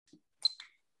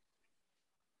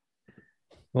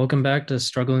Welcome back to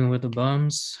Struggling with the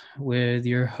Bums with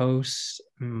your hosts,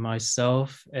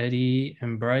 myself, Eddie,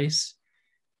 and Bryce.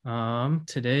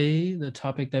 Today, the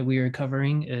topic that we are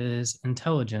covering is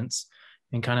intelligence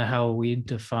and kind of how we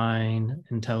define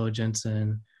intelligence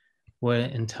and what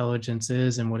intelligence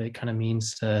is and what it kind of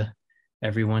means to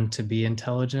everyone to be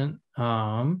intelligent.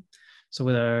 So,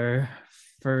 with our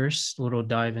first little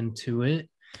dive into it,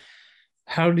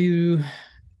 how do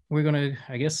we're going to,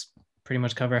 I guess, pretty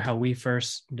much cover how we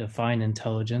first define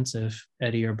intelligence. If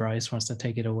Eddie or Bryce wants to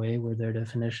take it away with their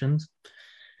definitions.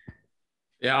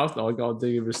 Yeah, I'll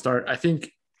give it a start.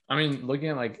 Looking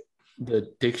at like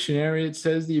the dictionary, it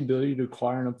says the ability to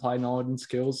acquire and apply knowledge and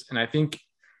skills. And I think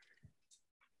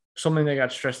something that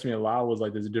got stressed to me a lot was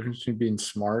like there's a difference between being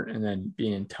smart and then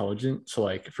being intelligent. So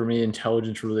like for me,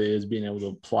 intelligence really is being able to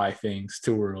apply things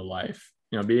to real life.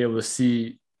 Being able to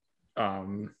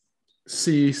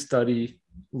study,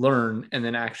 learn, and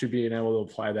then actually being able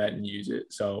to apply that and use it.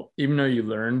 So even though you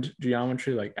learned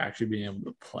geometry, like actually being able to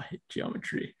apply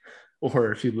geometry,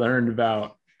 or if you learned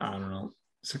about, I don't know,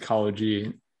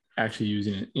 psychology, actually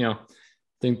using it, I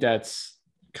think that's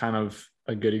kind of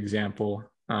a good example.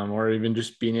 Or even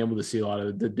just being able to see a lot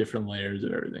of the different layers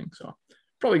of everything. So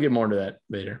probably get more into that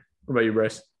later. What about you,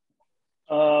 Bryce?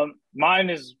 Mine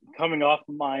is coming off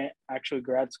of my actual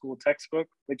grad school textbook,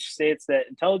 which states that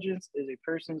intelligence is a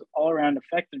person's all around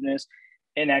effectiveness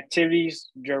in activities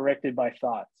directed by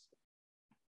thoughts.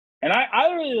 And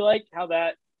I really like how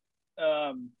that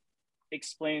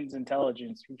explains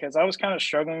intelligence, because I was kind of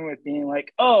struggling with being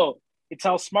like, oh, it's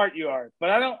how smart you are. But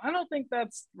I don't think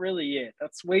that's really it.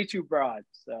 That's way too broad.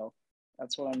 So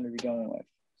that's what I'm going to be going with.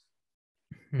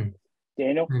 Hmm.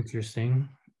 Daniel? Interesting.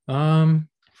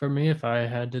 For me, if I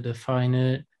had to define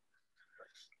it,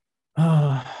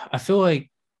 I feel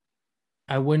like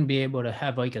I wouldn't be able to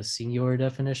have like a singular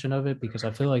definition of it because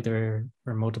I feel like there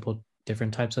are multiple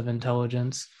different types of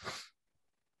intelligence.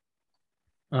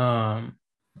 Um,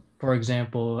 for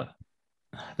example,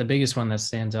 the biggest one that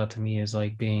stands out to me is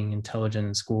like being intelligent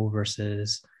in school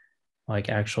versus like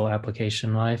actual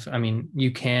application life. I mean,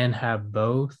 you can have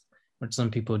both, which some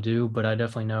people do, but I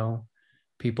definitely know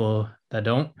people that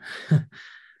don't.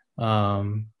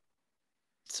 um,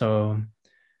 so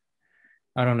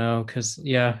I don't know, because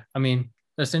yeah, I mean,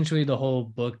 essentially the whole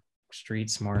book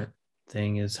street smart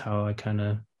thing is how I kind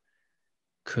of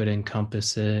could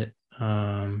encompass it.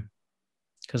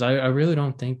 Because I really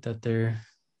don't think that there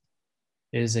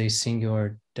is a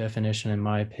singular definition, in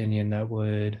my opinion, that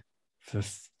would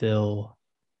fulfill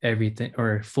everything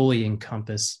or fully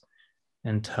encompass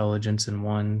intelligence in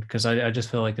one. Because I just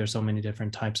feel like there's so many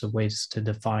different types of ways to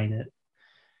define it,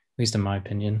 at least in my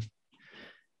opinion.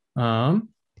 Um,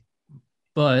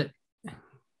 but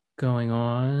moving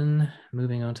on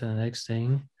to the next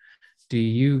thing. Do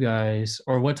you guys,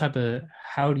 or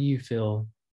how do you feel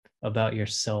about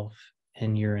yourself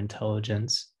and your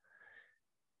intelligence?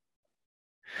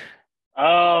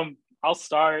 I'll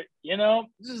start.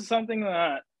 This is something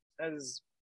that has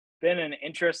been an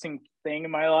interesting thing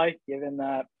in my life, given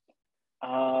that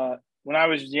when I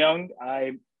was young,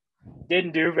 I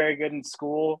didn't do very good in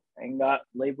school and got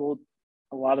labeled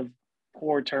a lot of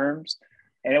poor terms.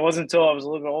 And it wasn't until I was a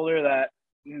little bit older that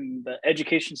the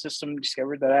education system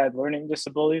discovered that I had learning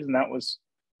disabilities, and that was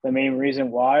the main reason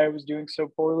why I was doing so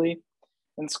poorly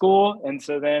in school. And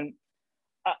so then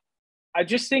I, I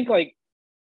just think, like,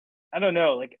 I don't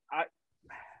know, like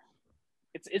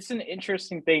it's an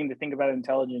interesting thing to think about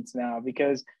intelligence now,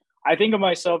 because I think of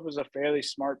myself as a fairly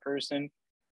smart person.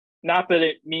 Not that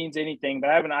it means anything,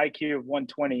 but I have an IQ of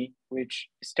 120, which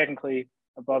is technically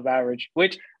above average,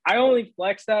 which I only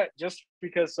flex that just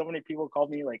because so many people called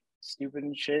me like stupid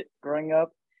and shit growing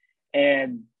up.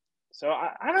 And so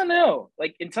I don't know.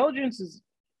 Like, intelligence is,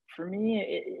 for me,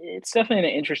 it's definitely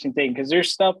an interesting thing, because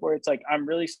there's stuff where it's like I'm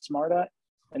really smart at,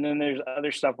 and then there's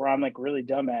other stuff where I'm like really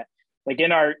dumb at. Like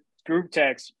in our group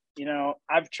text,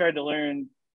 I've tried to learn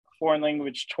foreign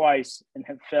language twice and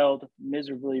have failed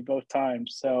miserably both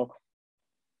times. So,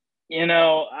 am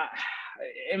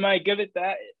I good at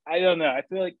that? I don't know. I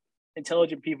feel like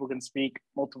intelligent people can speak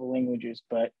multiple languages,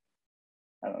 but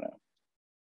I don't know.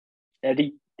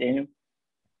 Eddie, Daniel?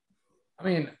 I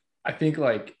mean, I think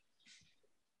like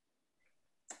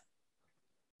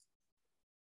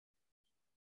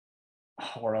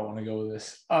where I want to go with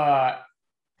this.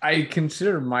 I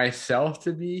consider myself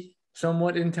to be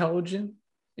somewhat intelligent.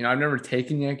 I've never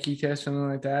taken the IQ test or something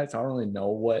like that, so I don't really know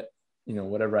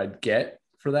whatever I'd get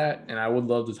for that. And I would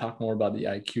love to talk more about the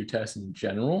IQ test in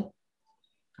general.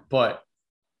 But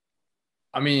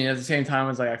I mean, at the same time,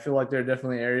 it's like I feel like there are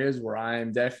definitely areas where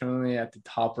I'm definitely at the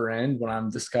topper end when I'm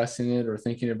discussing it or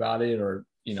thinking about it, or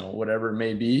whatever it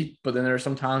may be. But then there are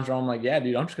some times where I'm like, yeah,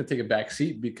 dude, I'm just gonna take a back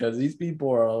seat because these people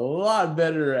are a lot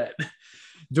better at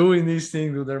doing these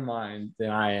things with their mind than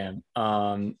I am.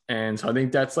 And so I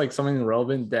think that's like something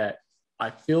relevant that I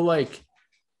feel like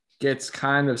gets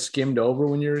kind of skimmed over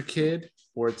when you're a kid,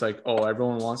 where it's like, oh,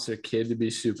 everyone wants their kid to be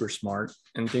super smart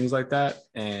and things like that.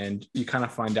 And you kind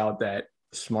of find out that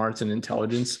smarts and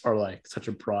intelligence are like such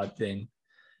a broad thing.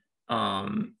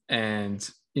 And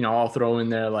I'll throw in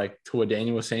there, like, to what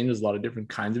Daniel was saying, there's a lot of different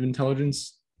kinds of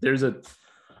intelligence. There's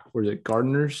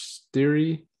Gardner's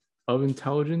theory of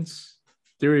intelligence,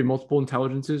 theory of multiple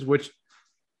intelligences, which,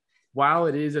 while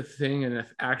it is a thing and an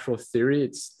actual theory,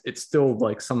 it's still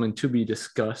like something to be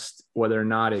discussed, whether or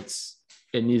not it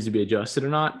needs to be adjusted or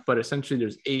not. But essentially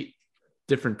there's 8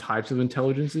 different types of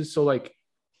intelligences. So like,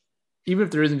 even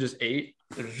if there isn't just 8,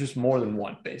 there's just more than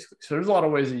one, basically. So there's a lot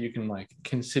of ways that you can like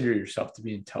consider yourself to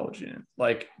be intelligent.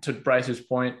 Like, to Bryce's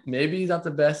point, maybe he's not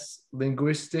the best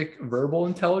linguistic verbal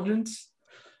intelligence.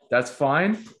 That's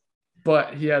fine.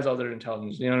 But he has other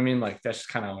intelligence. You know what I mean? Like, that's just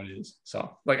kind of what it is.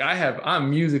 So like,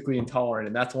 I'm musically intolerant,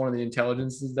 and that's one of the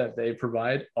intelligences that they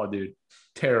provide. Oh, dude,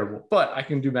 terrible. But I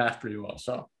can do math pretty well.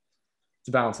 So it's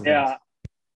a balance of things.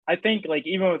 I think like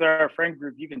even with our friend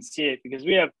group, you can see it because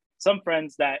we have some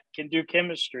friends that can do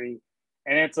chemistry,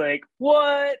 and it's like,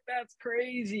 what? That's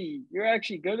crazy. You're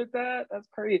actually good at that? That's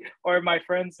crazy. Or my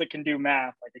friends that can do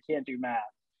math, like they can't do math.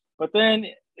 But then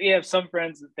we have some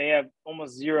friends that they have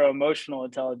almost zero emotional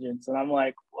intelligence. And I'm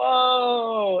like,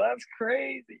 whoa, that's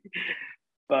crazy.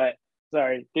 But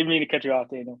sorry, didn't mean to cut you off,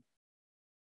 Daniel.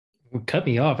 Cut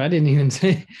me off. I didn't even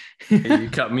say. Hey,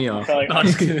 you cut me off. Like, no, I'm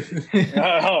just kidding.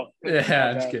 Oh,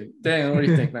 yeah, just kidding. Dang, what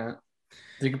do you think, man?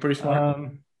 Think you're pretty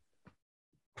smart?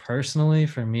 Personally,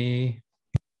 for me,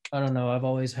 I don't know. I've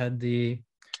always had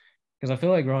because I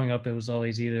feel like growing up, it was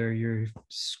always either you're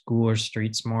school or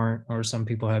street smart, or some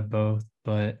people had both.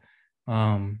 But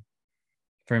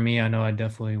for me, I know I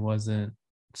definitely wasn't.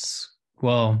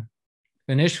 Well,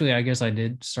 initially, I guess I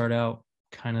did start out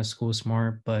kind of school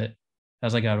smart, but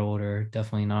as I got older,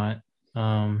 definitely not.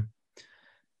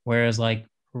 Whereas like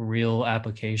real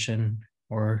application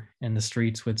or in the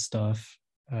streets with stuff,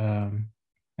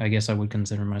 I guess I would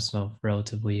consider myself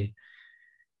relatively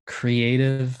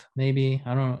creative, maybe.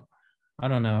 I don't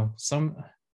know.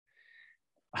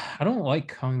 I don't like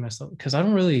calling myself, because I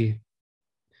don't really,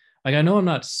 like, I know I'm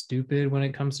not stupid when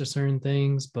it comes to certain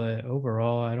things, but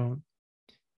overall I don't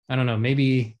know.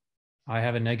 Maybe I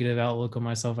have a negative outlook on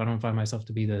myself. I don't find myself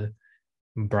to be the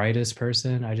brightest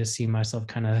person. I just see myself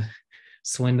kind of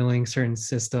swindling certain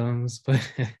systems, but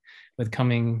with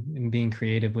coming and being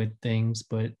creative with things.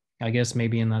 But I guess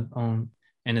maybe in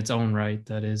its own right,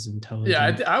 that is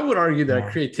intelligent. Yeah, I would argue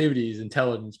that creativity is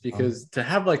intelligence, because to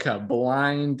have like a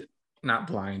bland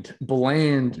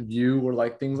view, or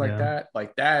like things like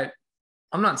that,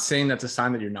 I'm not saying that's a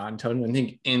sign that you're not intelligent. I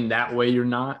think in that way you're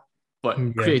not, but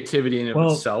creativity in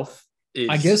itself is,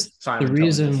 I guess, the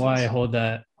reason why I hold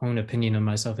that own opinion of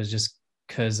myself is just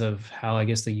because of how I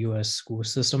guess the U.S. school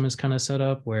system is kind of set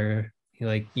up, where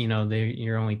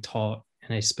you're only taught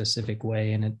in a specific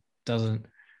way, and it doesn't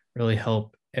really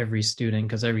help every student,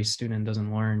 because every student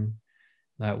doesn't learn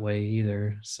that way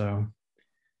either. So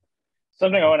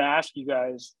something I want to ask you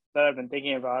guys that I've been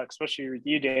thinking about, especially with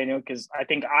you, Daniel, because I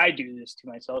think I do this to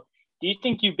myself. Do you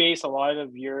think you base a lot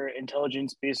of your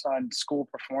intelligence based on school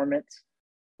performance?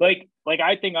 Like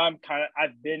I think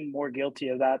I've been more guilty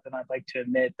of that than I'd like to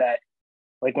admit. That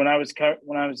like when I was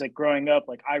like growing up,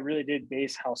 like I really did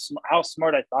base how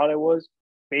smart I thought I was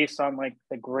based on like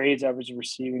the grades I was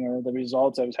receiving or the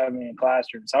results I was having in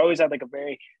classrooms. So I always had like a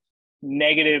very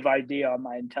negative idea on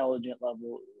my intelligent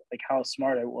level, like how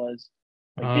smart I was.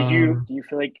 Like, do you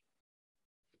feel like?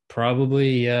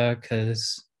 Probably, yeah,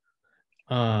 because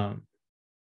I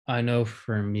know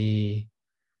for me,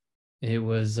 it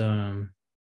was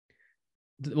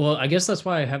well, I guess that's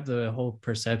why I have the whole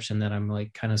perception that I'm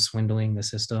like kind of swindling the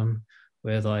system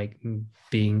with like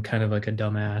being kind of like a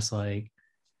dumbass, like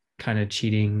kind of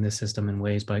cheating the system in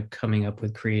ways by coming up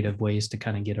with creative ways to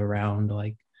kind of get around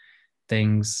like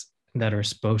things that are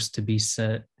supposed to be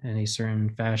set in a certain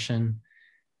fashion.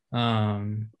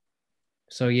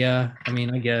 So yeah, I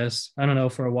mean, I guess, I don't know,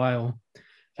 for a while I've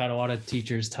had a lot of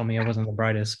teachers tell me I wasn't the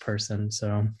brightest person.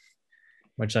 So,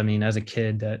 which, I mean, as a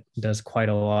kid, that does quite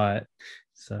a lot.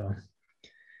 So,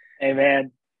 hey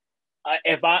man,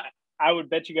 I would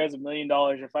bet you guys $1 million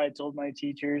if I had told my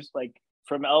teachers like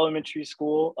from elementary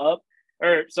school up,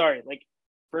 or sorry, like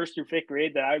 1st through 5th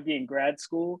grade, that I would be in grad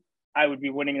school, I would be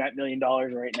winning that $1 million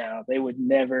right now. They would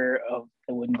never,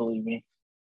 they wouldn't believe me.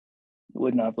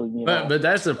 Would not believe me at all. But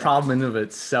that's a problem in of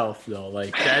itself, though.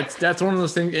 Like that's one of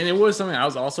those things, and it was something I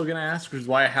was also gonna ask, which is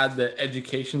why I had the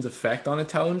education's effect on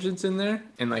intelligence in there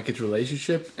and like its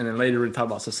relationship, and then later we talk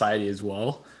about society as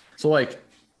well. So like,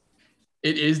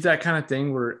 it is that kind of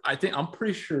thing where I'm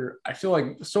pretty sure I feel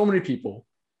like so many people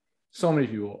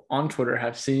on Twitter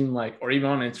have seen like, or even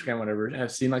on Instagram, whatever,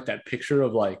 have seen like that picture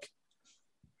of like,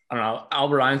 I don't know,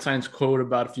 Albert Einstein's quote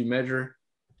about if you measure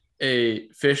a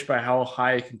fish by how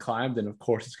high it can climb, then of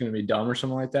course it's going to be dumb or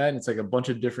something like that. And it's like a bunch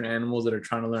of different animals that are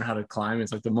trying to learn how to climb.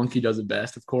 It's like the monkey does it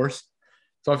best, of course.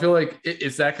 So I feel like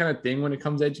it's that kind of thing when it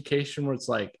comes to education, where it's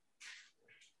like,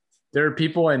 there are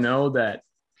people I know that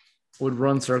would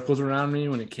run circles around me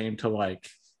when it came to like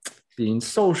being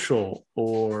social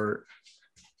or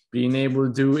being able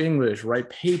to do English, write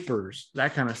papers,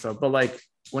 that kind of stuff. But like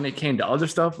when it came to other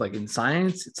stuff, like in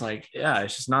science, it's like, yeah,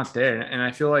 it's just not there. And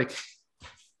I feel like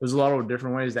there's a lot of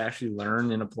different ways to actually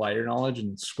learn and apply your knowledge,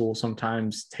 and school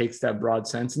sometimes takes that broad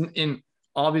sense, and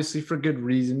obviously for good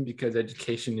reason, because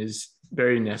education is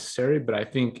very necessary. But I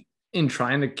think in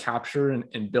trying to capture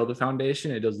and build a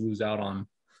foundation, it does lose out on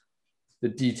the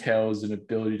details and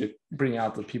ability to bring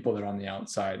out the people that are on the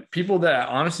outside, people that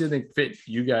honestly I think fit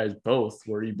you guys both,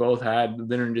 where you both had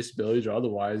learning disabilities or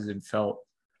otherwise and felt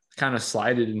kind of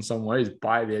slighted in some ways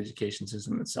by the education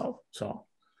system itself. So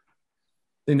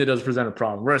I think that does present a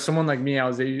problem. Whereas someone like me, I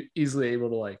was easily able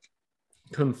to like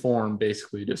conform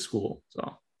basically to school.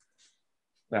 So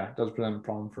yeah, it does present a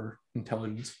problem for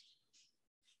intelligence.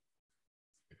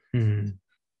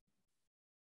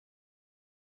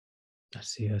 I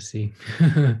see.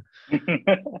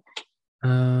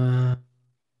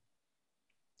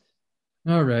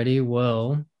 Alrighty,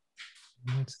 well,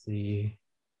 let's see.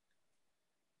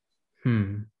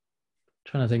 Trying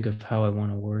to think of how I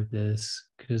want to word this,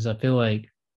 because I feel like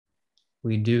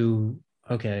we do.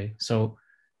 Okay, so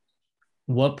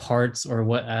what parts or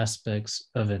what aspects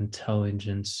of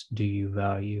intelligence do you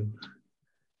value?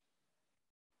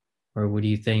 Or what do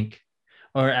you think?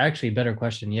 Or actually, better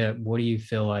question yet, what do you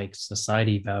feel like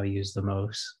society values the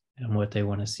most and what they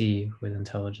want to see with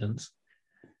intelligence?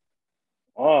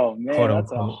 Oh man, Quote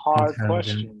that's a unquote hard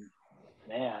intelligent. question.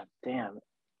 Man, damn.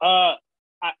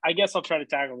 I guess I'll try to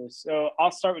tackle this. So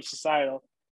I'll start with societal.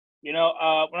 When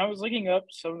I was looking up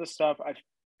some of the stuff, I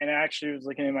actually was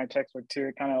looking at my textbook too.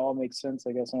 It kind of all makes sense,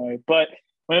 I guess, in a way. But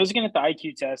when I was looking at the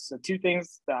IQ test, the two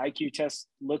things the IQ test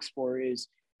looks for is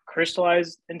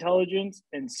crystallized intelligence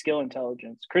and skill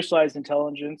intelligence. Crystallized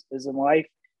intelligence is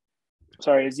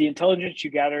is the intelligence you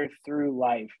gather through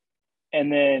life.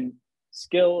 And then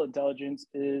skill intelligence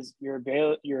is your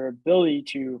ability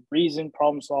to reason,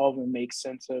 problem solve, and make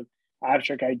sense of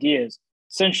abstract ideas.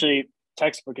 Essentially,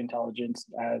 textbook intelligence,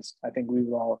 as I think we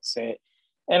would all say it.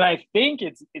 And I think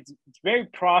it's very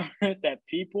prominent that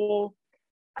people,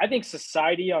 I think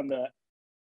society on the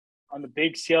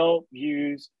big scale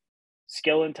views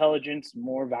skill intelligence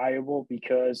more valuable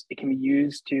because it can be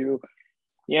used to,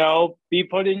 be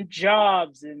put in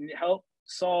jobs and help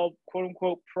solve quote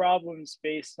unquote problems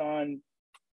based on,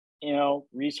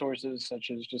 resources such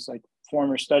as just like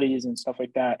former studies and stuff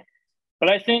like that.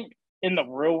 But I think in the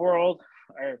real world,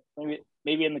 or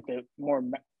maybe in like the more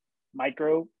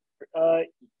micro,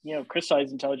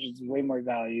 crystallized intelligence is way more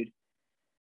valued.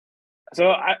 So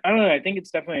I don't know. I think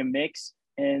it's definitely a mix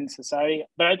in society,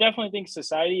 but I definitely think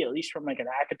society, at least from like an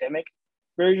academic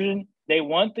version, they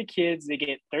want the kids to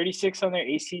get 36 on their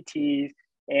ACTs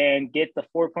and get the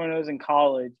 4.0s in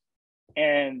college.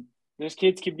 And those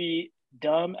kids can be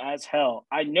dumb as hell.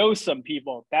 I know some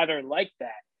people that are like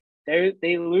that.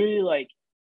 They literally like,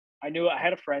 I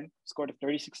had a friend scored a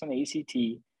 36 on the ACT,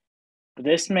 but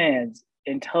this man's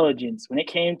intelligence when it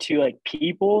came to like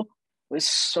people was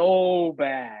so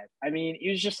bad. I mean,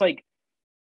 he was just like,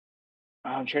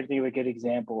 I'm trying to think of a good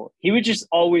example. He would just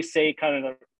always say kind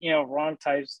of wrong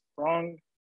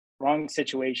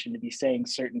situation to be saying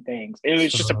certain things. It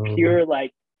was just a pure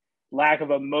like lack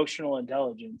of emotional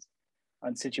intelligence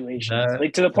on situations,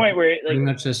 like to the point where it, like pretty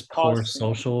much just poor caused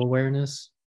social awareness.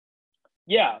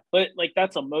 Yeah, but like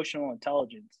that's emotional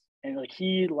intelligence, and like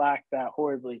he lacked that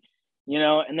horribly,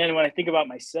 And then when I think about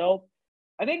myself,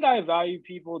 I think I value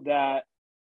people that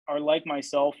are like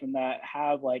myself and that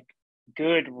have like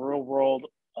good real world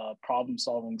problem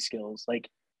solving skills. Like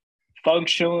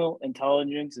functional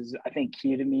intelligence is, I think,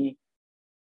 key to me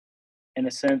in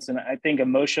a sense. And I think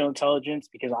emotional intelligence,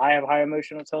 because I have high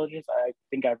emotional intelligence, I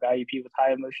think I value people with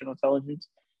high emotional intelligence.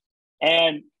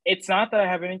 And it's not that I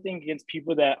have anything against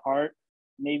people that aren't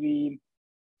maybe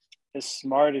as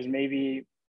smart as maybe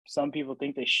some people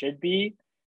think they should be,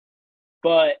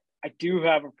 but I do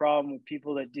have a problem with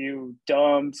people that do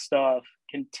dumb stuff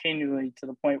continually to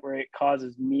the point where it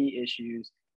causes me issues.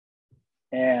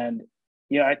 And,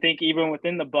 you know, I think even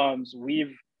within the bums,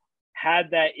 we've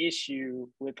had that issue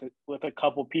with a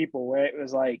couple people where it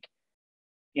was like,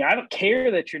 you know, I don't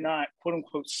care that you're not quote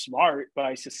unquote smart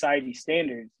by society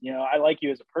standards. You know, I like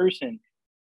you as a person,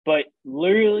 but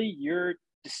literally your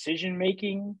decision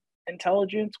making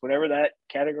intelligence, whatever that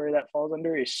category that falls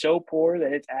under, is so poor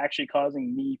that it's actually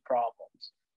causing me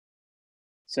problems.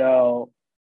 So,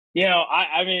 you know,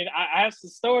 I mean, I have some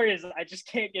stories. I just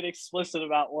can't get explicit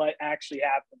about what actually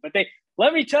happened. But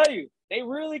let me tell you, they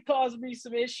really caused me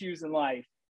some issues in life.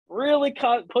 Really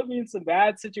put me in some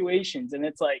bad situations, and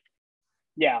it's like,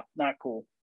 yeah, not cool.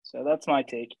 So that's my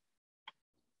take.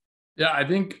 Yeah, I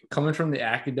think coming from the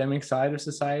academic side of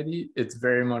society, it's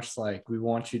very much like we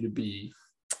want you to be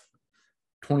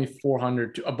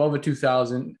 2,400 to above a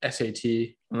 2,000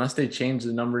 SAT, unless they change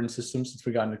the numbering system since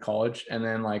we got into college, and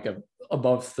then like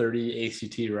above 30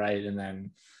 ACT, right? And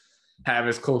then have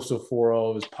as close to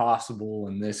 4.0 as possible,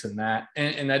 and this and that.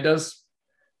 And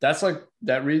that's like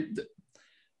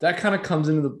that kind of comes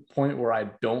into the point where I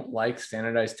don't like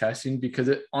standardized testing, because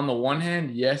on the one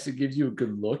hand, yes, it gives you a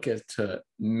good look as to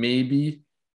maybe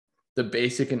the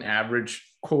basic and average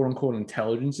quote unquote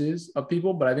intelligences of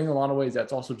people. But I think in a lot of ways,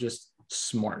 that's also just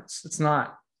smarts. It's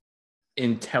not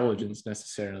intelligence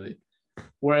necessarily.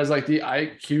 Whereas like the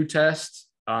IQ test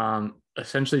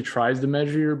essentially tries to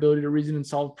measure your ability to reason and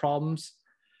solve problems.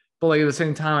 But like at the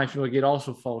same time, I feel like it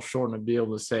also falls short of being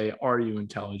able to say, are you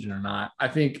intelligent or not?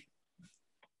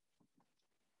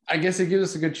 I guess it gives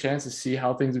us a good chance to see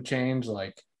how things have changed.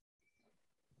 Like,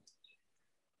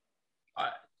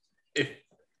 if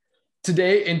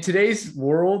today, in today's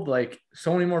world, like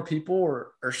so many more people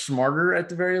are smarter at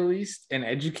the very least and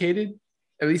educated,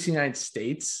 at least in the United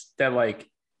States, that like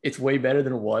it's way better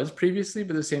than it was previously.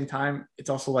 But at the same time,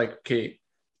 it's also like, okay,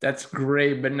 that's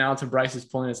great. But now to Bryce's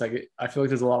point, it's like, I feel like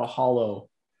there's a lot of hollow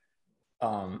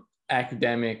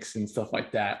academics and stuff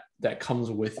like that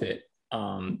comes with it,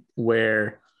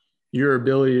 where your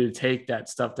ability to take that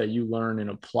stuff that you learn and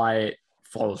apply it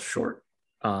falls short.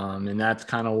 And that's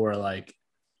kind of where like,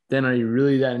 then are you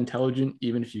really that intelligent,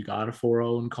 even if you got a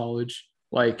 4.0 in college?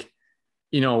 Like,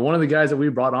 you know, one of the guys that we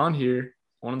brought on here,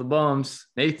 one of the bums,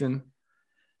 Nathan,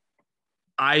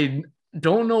 I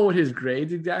don't know what his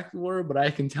grades exactly were, but I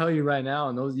can tell you right now,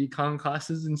 in those econ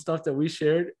classes and stuff that we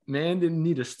shared, man didn't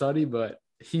need to study, but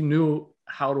he knew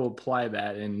how to apply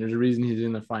that. And there's a reason he's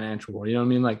in the financial world. You know what I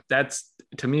mean? Like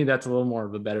to me, that's a little more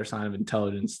of a better sign of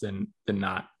intelligence than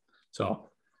not. So,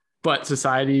 but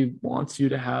society wants you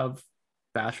to have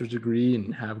bachelor's degree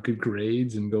and have good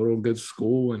grades and go to a good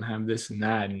school and have this and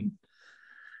that, and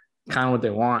kind of what they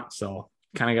want. So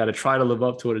kind of got to try to live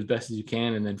up to it as best as you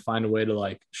can, and then find a way to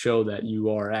like show that you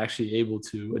are actually able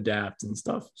to adapt and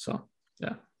stuff. So,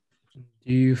 yeah.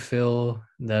 Do you feel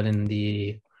that in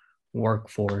the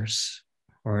workforce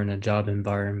or in a job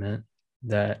environment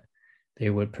that they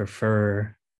would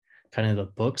prefer kind of the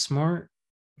book smart,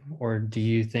 or do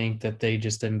you think that they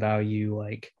just then value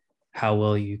like how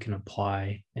well you can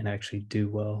apply and actually do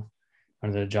well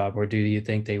on the job? Or do you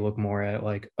think they look more at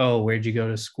like, oh, where'd you go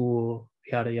to school,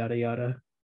 yada yada yada?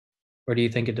 Or do you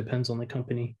think it depends on the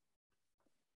company?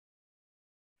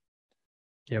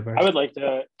 Yeah, Bryce. I would like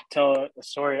to tell a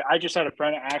story. I just had a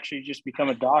friend actually just become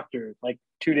a doctor like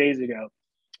 2 days ago,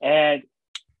 and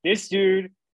this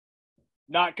dude,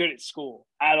 not good at school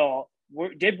at all,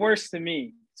 did worse than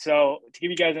me. So to give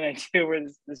you guys an idea where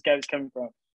this guy is coming from,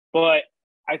 but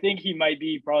I think he might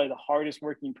be probably the hardest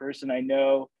working person I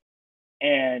know.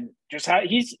 And just how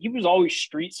he was always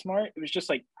street smart. It was just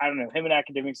like, I don't know, him and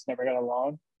academics never got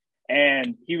along.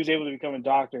 And he was able to become a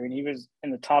doctor, and he was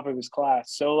in the top of his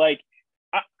class. So like,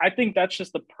 I think that's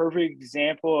just the perfect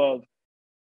example of,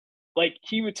 like,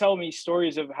 he would tell me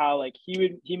stories of how like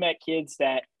he met kids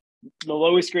that the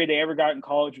lowest grade they ever got in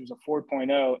college was a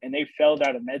 4.0, and they failed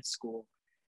out of med school.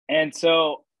 And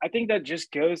so I think that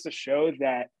just goes to show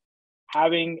that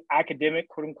having academic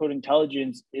quote unquote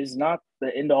intelligence is not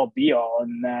the end all be all,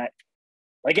 and that,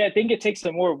 like, I think it takes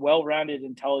a more well-rounded,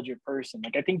 intelligent person.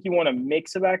 Like, I think you want a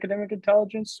mix of academic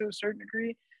intelligence to a certain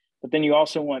degree, but then you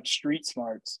also want street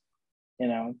smarts, you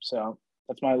know? So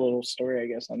that's my little story, I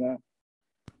guess, on that.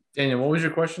 Daniel, what was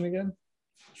your question again?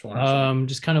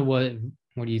 Just kind of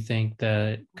what do you think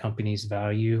that companies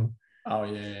value? Oh,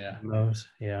 yeah. Most?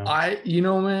 Yeah.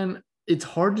 Man, it's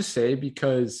hard to say,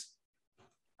 because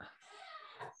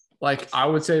like I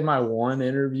would say my one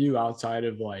interview outside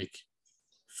of like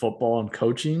football and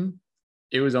coaching,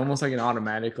 it was almost like an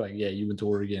automatic, like, yeah, you went to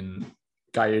Oregon,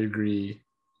 got your degree,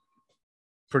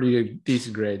 pretty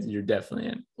decent grades, you're definitely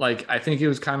in. Like, I think it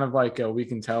was kind of like we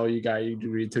can tell you got your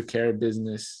degree, took care of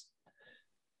business.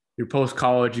 You're post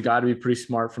college, you got to be pretty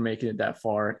smart for making it that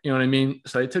far. You know what I mean?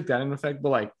 So they took that into effect. But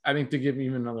like, I think to give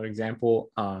even another example,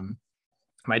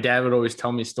 my dad would always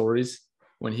tell me stories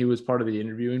when he was part of the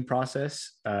interviewing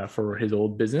process for his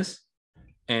old business,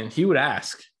 and he would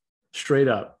ask straight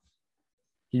up.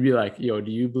 He'd be like, "Yo,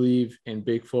 do you believe in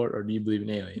Bigfoot or do you believe in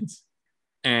aliens?"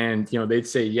 And they'd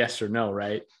say yes or no,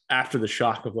 right? After the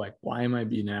shock of like, why am I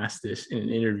being asked this in an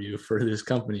interview for this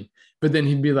company? But then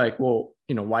he'd be like, well,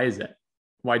 why is that?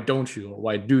 Why don't you? Or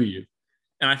why do you?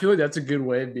 And I feel like that's a good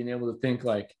way of being able to think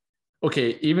like,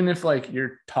 okay, even if like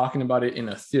you're talking about it in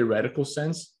a theoretical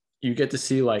sense, you get to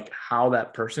see like how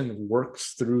that person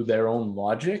works through their own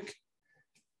logic.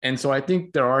 And so I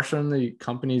think there are certainly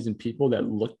companies and people that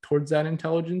look towards that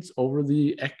intelligence over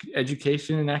the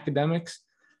education and academics.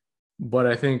 But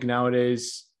I think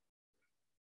nowadays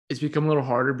it's become a little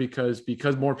harder because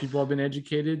more people have been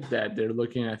educated, that they're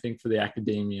looking, I think, for the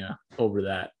academia over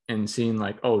that and seeing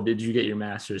like, oh, did you get your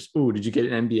master's? Oh, did you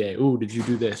get an MBA? Oh, did you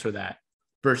do this or that?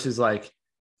 Versus like,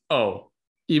 oh,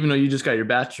 even though you just got your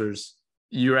bachelor's,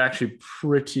 you're actually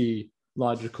pretty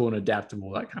logical and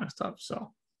adaptable, that kind of stuff.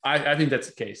 So I think that's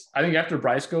the case. I think after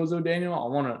Bryce goes though, Daniel, I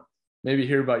want to maybe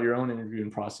hear about your own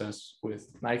interviewing process with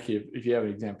Nike if you have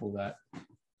an example of that.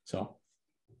 So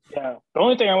yeah, the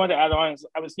only thing I wanted to add on is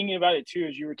I was thinking about it too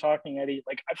as you were talking, Eddie.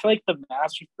 Like, I feel like the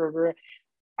master's program,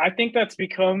 I think that's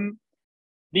become,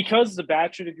 because the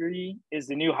bachelor degree is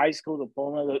the new high school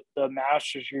diploma, the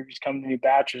master's degree is become the new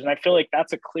bachelor's. And I feel like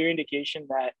that's a clear indication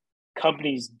that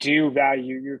companies do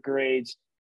value your grades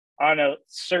on a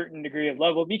certain degree of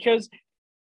level. Because,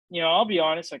 I'll be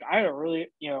honest, like, I don't really,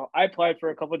 I applied for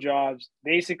a couple of jobs.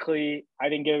 Basically, I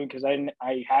didn't get them because I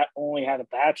only had a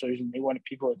bachelor's and they wanted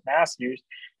people with masters.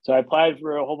 So I applied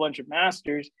for a whole bunch of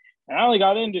masters, and I only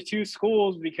got into 2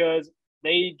 schools because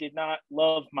they did not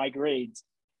love my grades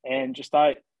and just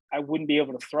thought I wouldn't be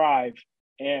able to thrive.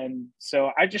 And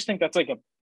so I just think that's like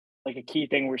a key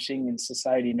thing we're seeing in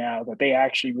society now, that they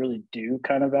actually really do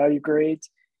kind of value grades,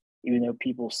 even though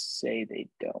people say they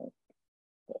don't.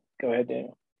 But go ahead,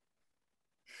 Daniel.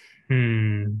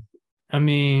 I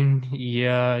mean,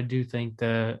 yeah, I do think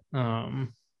that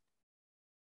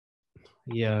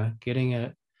getting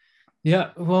it. Yeah,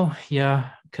 well,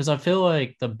 yeah, because I feel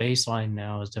like the baseline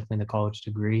now is definitely the college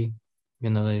degree,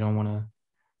 even though they don't want to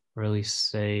really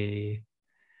say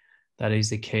that is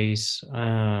the case.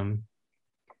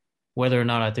 Whether or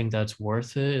not I think that's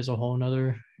worth it is a whole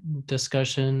nother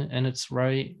discussion, and it's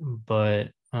right.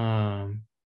 But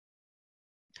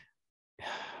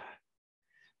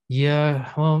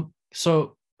yeah, well,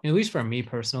 so at least for me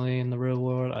personally in the real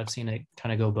world, I've seen it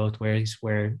kind of go both ways,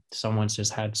 where someone's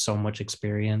just had so much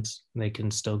experience, they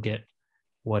can still get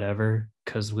whatever,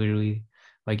 because literally,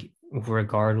 like,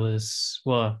 regardless,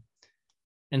 well,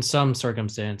 in some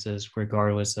circumstances,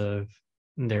 regardless of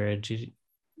their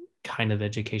kind of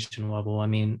education level, I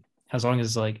mean, as long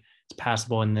as like it's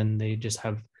passable and then they just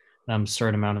have a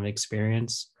certain amount of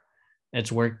experience,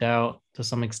 it's worked out to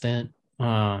some extent.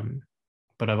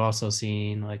 But I've also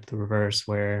seen like the reverse,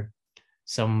 where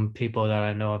some people that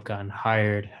I know have gotten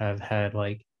hired have had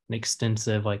like an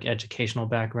extensive like educational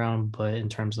background, but in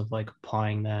terms of like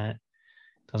applying that,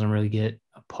 doesn't really get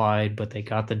applied, but they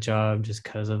got the job just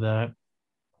because of that.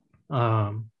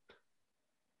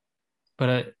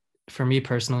 But for me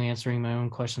personally, answering my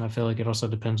own question, I feel like it also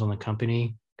depends on the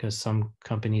company, because some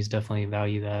companies definitely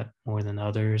value that more than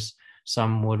others.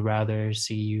 Some would rather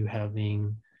see you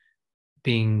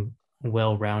being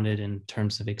well-rounded in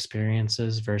terms of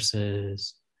experiences,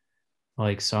 versus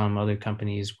like some other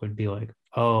companies would be like,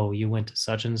 oh, you went to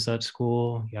such and such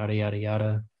school, yada yada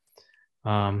yada.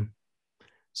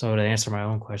 So to answer my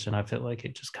own question, I feel like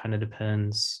it just kind of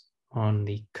depends on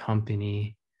the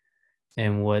company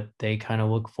and what they kind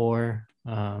of look for,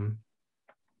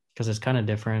 because it's kind of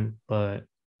different. But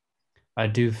I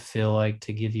do feel like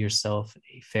to give yourself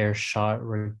a fair shot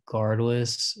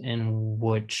regardless in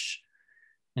which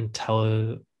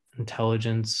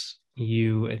intelligence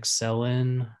you excel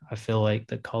in, I feel like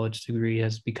the college degree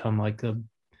has become like at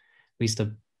least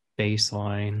a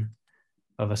baseline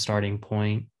of a starting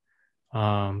point.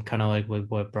 Kind of like with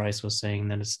what Bryce was saying,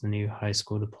 that it's the new high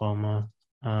school diploma.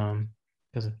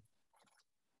 Because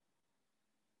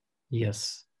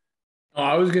yes. Oh,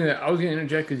 I was gonna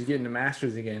interject because you get into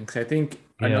masters again, because I think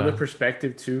another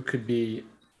perspective too could be,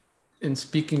 in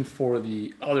speaking for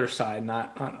the other side,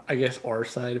 not on, I guess, our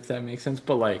side, if that makes sense,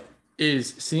 but like,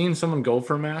 is seeing someone go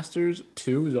for masters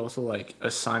too is also like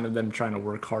a sign of them trying to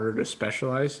work harder to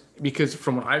specialize. Because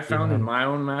from what I found in my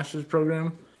own master's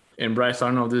program, And Bryce, I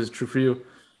don't know if this is true for you.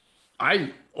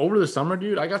 Over the summer,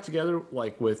 dude, I got together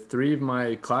like with 3 of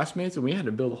my classmates and we had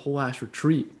to build a whole ass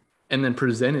retreat and then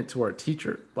present it to our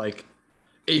teacher, like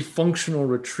a functional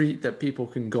retreat that people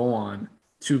can go on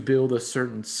to build a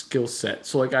certain skill set.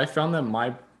 So like I found that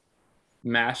my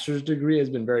master's degree has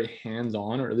been very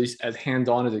hands-on, or at least as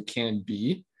hands-on as it can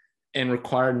be, and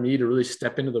required me to really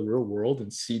step into the real world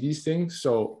and see these things.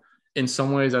 So in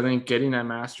some ways, I think getting that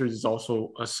master's is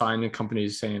also a sign to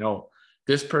companies saying, oh,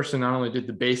 this person not only did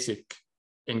the basic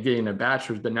in getting a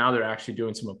bachelor's, but now they're actually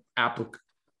doing some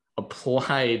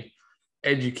applied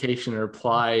education or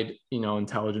applied,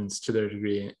 intelligence to their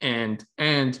degree. And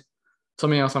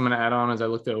something else I'm going to add on is I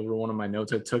looked over one of my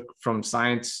notes I took from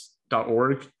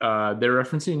science.org. They're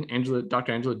referencing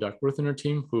Dr. Angela Duckworth and her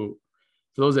team, who,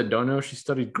 for those that don't know, she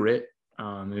studied grit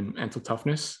and mental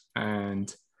toughness.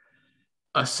 And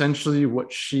essentially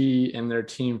what she and their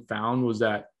team found was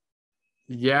that,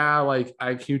 yeah, like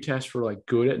IQ tests were like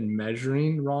good at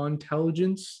measuring raw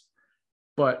intelligence,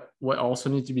 but what also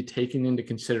needs to be taken into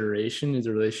consideration is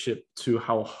the relationship to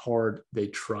how hard they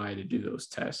try to do those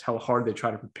tests, how hard they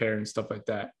try to prepare and stuff like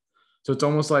that. So it's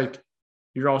almost like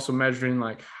you're also measuring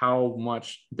like how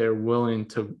much they're willing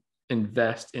to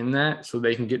invest in that so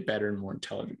they can get better and more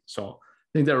intelligent. So I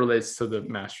think that relates to the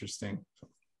master's thing. So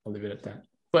I'll leave it at that.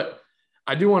 But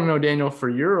I do want to know, Daniel, for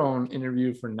your own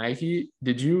interview for Nike,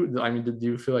 did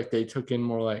you feel like they took in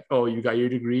more like, oh, you got your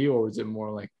degree, or was it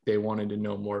more like they wanted to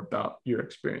know more about your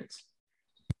experience?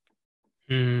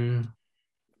 I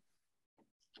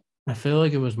feel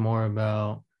like it was more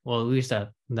about, well, at least at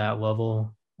that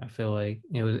level, I feel like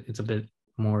it's a bit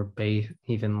more base,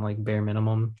 even like bare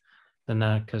minimum than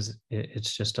that, because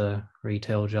it's just a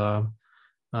retail job.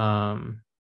 But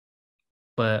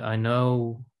I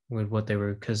know with what they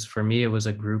were, because for me it was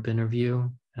a group interview,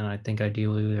 and I think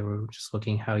ideally they were just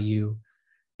looking how you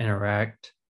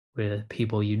interact with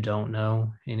people you don't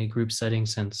know in a group setting,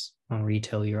 since on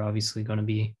retail you're obviously going to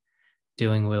be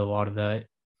dealing with a lot of that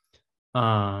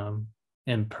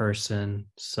in person.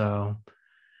 So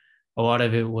a lot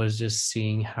of it was just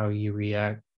seeing how you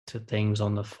react to things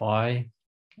on the fly.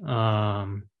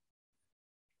 So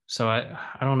I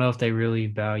don't know if they really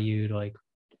valued like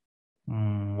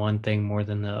one thing more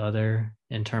than the other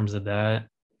in terms of that,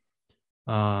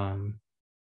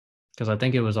 because I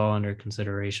think it was all under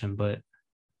consideration. But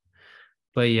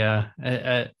yeah,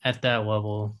 at that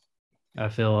level, I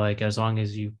feel like as long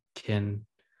as they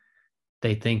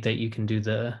think that you can do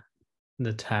the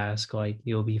task, like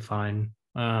you'll be fine.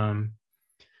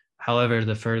 However,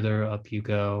 the further up you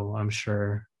go, I'm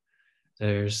sure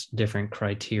there's different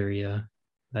criteria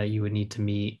that you would need to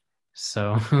meet.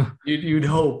 So you'd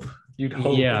hope.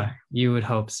 Yeah, you would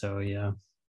hope so. Yeah.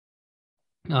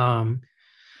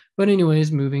 But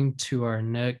anyways, moving to our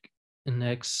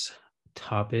next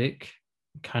topic,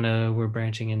 kind of we're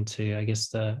branching into, I guess,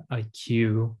 the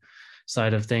IQ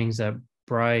side of things that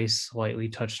Bryce slightly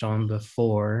touched on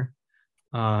before.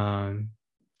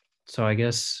 So I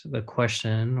guess the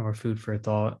question or food for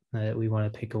thought that we want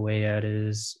to pick away at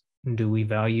is, do we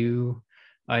value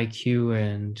IQ,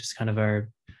 and just kind of our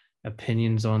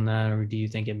opinions on that, or do you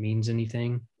think it means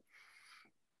anything?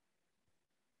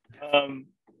 I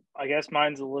guess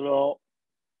mine's a little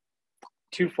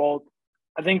twofold.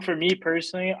 I think for me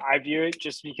personally, I view it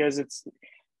just because it's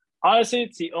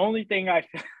the only thing I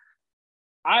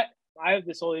have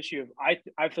this whole issue of I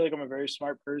feel like I'm a very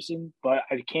smart person, but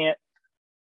I can't,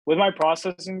 with my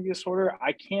processing disorder,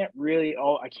 I can't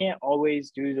always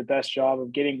do the best job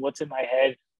of getting what's in my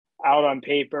head out on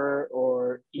paper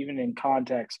or even in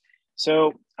context.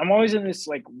 So I'm always in this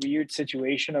like weird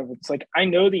situation of, it's like I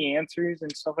know the answers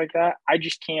and stuff like that, I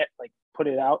just can't like put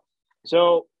it out.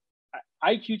 So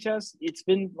IQ test, it's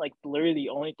been like literally the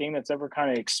only thing that's ever kind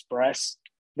of expressed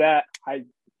that I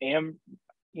am,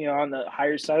 on the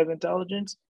higher side of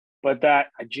intelligence, but that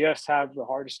I just have the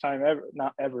hardest time ever,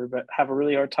 not ever, but have a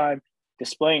really hard time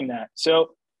displaying that.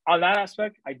 So on that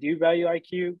aspect, I do value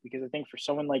IQ, because I think for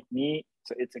someone like me,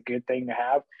 it's a good thing to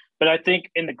have. But I think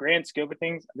in the grand scope of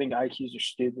things, I think IQs are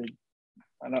stupid.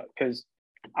 I know, because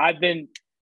I've been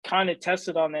kind of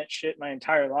tested on that shit my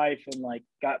entire life and like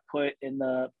got put in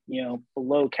the,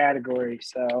 below category.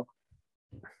 So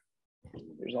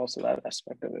there's also that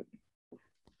aspect of it.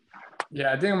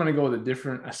 Yeah, I think I'm going to go with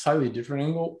a slightly different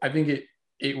angle. I think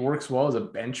it works well as a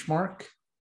benchmark.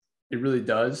 It really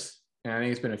does. And I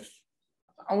think it's been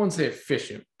I wouldn't say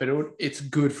efficient, but it's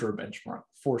good for a benchmark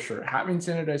for sure. Having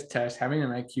standardized tests, having an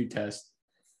IQ test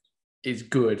is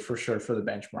good for sure for the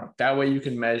benchmark. That way you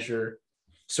can measure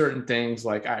certain things.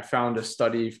 Like I found a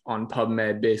study on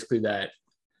PubMed basically that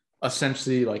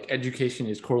essentially like education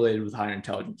is correlated with higher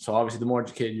intelligence. So obviously the more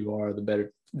educated you are, the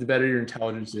better your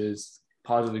intelligence is,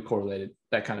 positively correlated,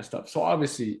 that kind of stuff. So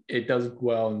obviously it does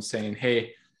well in saying,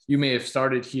 hey, you may have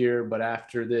started here, but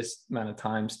after this amount of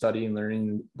time studying,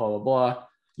 learning, blah, blah, blah,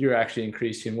 you're actually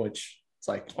increasing, which it's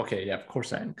like, okay, yeah, of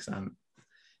course I am, because I'm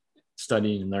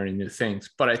studying and learning new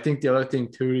things. But I think the other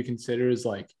thing too to consider is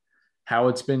like how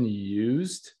it's been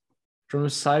used from a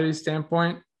society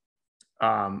standpoint.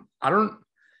 I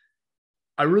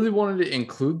really wanted to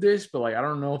include this, but like I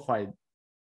don't know if I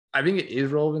think it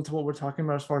is relevant to what we're talking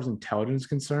about as far as intelligence is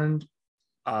concerned.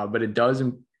 But it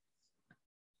doesn't.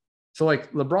 So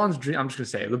like LeBron's dream, I'm just gonna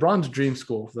say LeBron's dream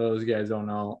school, for those guys don't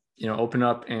know, open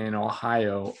up in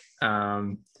Ohio.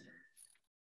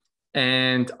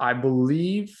 And I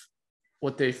believe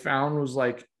what they found was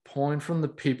like pulling from the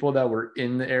people that were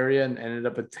in the area and ended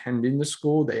up attending the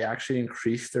school, they actually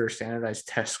increased their standardized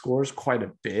test scores quite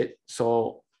a bit.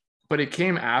 So, but it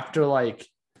came after like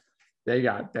they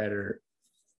got better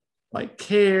like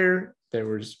care. There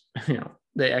was,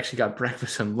 they actually got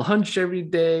breakfast and lunch every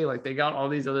day. Like they got all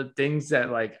these other things that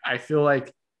like, I feel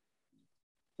like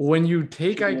when you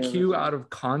take IQ out of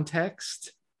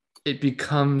context, it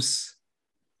becomes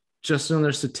just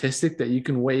another statistic that you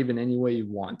can wave in any way you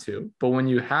want to. But when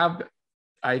you have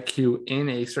IQ in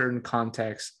a certain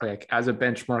context, like as a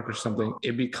benchmark or something,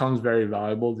 it becomes very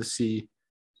valuable to see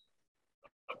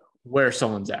where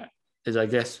someone's at, is I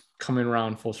guess coming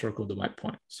around full circle to my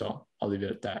point. So I'll leave it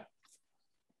at that.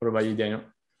 What about you, Daniel?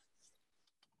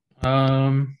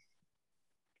 I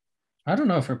don't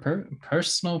know, for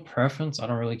personal preference, I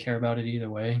don't really care about it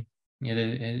either way.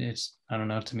 It's, I don't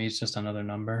know, to me, it's just another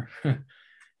number.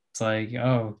 It's like,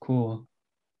 oh, cool.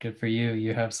 Good for you.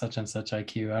 You have such and such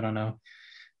IQ. I don't know.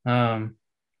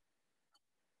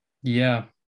 Yeah,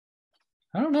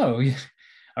 I don't know.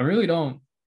 I really don't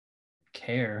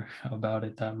care about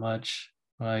it that much.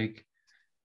 Like,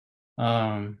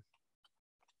 because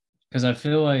I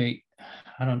feel like,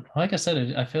 I don't, like I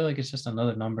said, I feel like it's just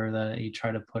another number that you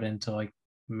try to put into like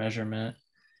measurement.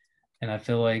 And I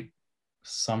feel like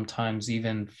sometimes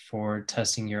even for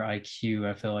testing your IQ,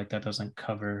 I feel like that doesn't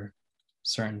cover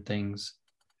certain things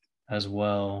as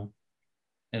well.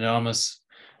 It's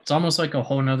almost like a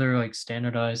whole nother like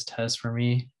standardized test for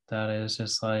me that is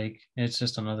just like, it's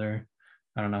just another,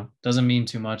 I don't know, doesn't mean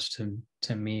too much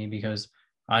to me, because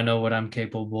I know what I'm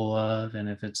capable of, and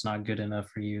if it's not good enough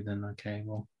for you, then okay,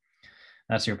 well,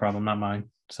 that's your problem, not mine.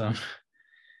 So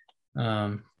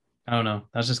I don't know,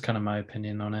 that's just kind of my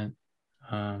opinion on it.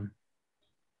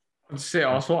 I'd say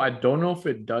also, I don't know if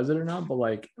it does it or not, but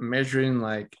like measuring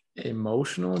like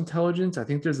emotional intelligence, I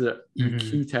think there's a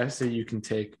EQ test that you can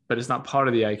take, but it's not part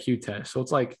of the IQ test. So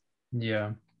it's like,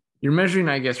 yeah, you're measuring,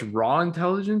 I guess, raw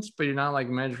intelligence, but you're not like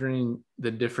measuring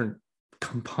the different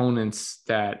components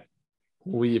that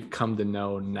we've come to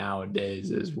know nowadays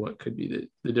is what could be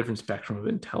the different spectrum of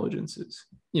intelligences.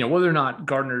 Whether or not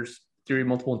Gardner's theory of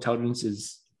multiple intelligence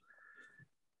is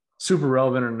super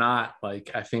relevant or not,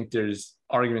 like I think there's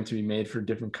argument to be made for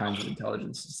different kinds of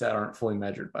intelligences that aren't fully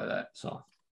measured by that. So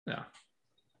yeah.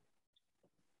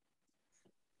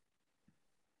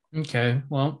 Okay,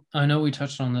 well, I know we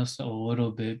touched on this a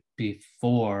little bit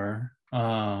before,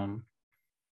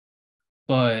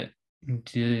 but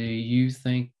do you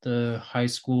think the high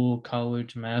school,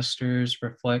 college masters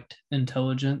reflect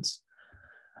intelligence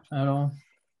at all?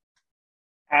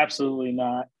 Absolutely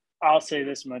not. I'll say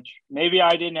this much. Maybe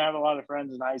I didn't have a lot of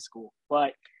friends in high school,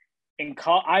 but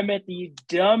I met the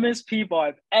dumbest people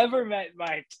I've ever met in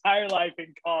my entire life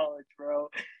in college, bro.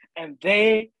 And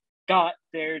they got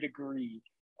their degree.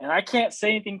 And I can't say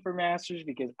anything for masters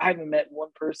because I haven't met one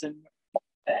person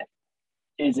that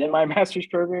is in my master's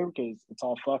program because it's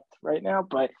all fucked right now.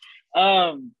 But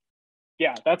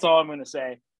yeah, that's all I'm gonna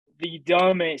say. The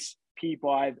dumbest people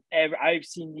I've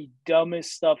seen the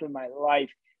dumbest stuff in my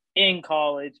life in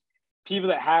college, people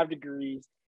that have degrees.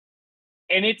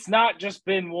 And it's not just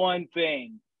been one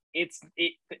thing.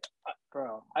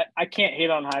 Bro, I can't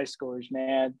hate on high schoolers,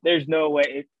 man. There's no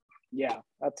way. Yeah,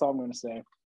 that's all I'm gonna say.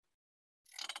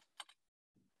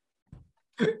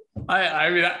 I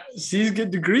mean, C's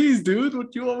get degrees, dude.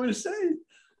 What do you want me to say?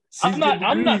 I'm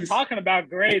not talking about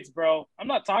grades, bro. I'm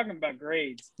not talking about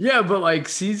grades. Yeah, but like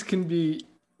C's can be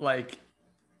like,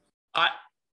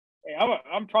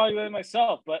 I'm probably with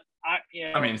myself, but I'm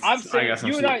saying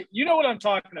you know what I'm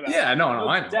talking about. Yeah, no,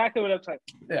 I know exactly what I'm talking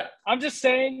about. Yeah, I'm just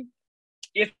saying,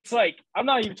 it's like I'm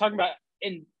not even talking about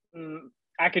in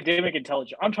academic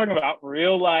intelligence. I'm talking about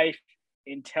real life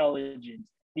intelligence.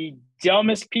 The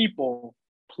dumbest people,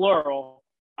 plural,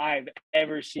 I've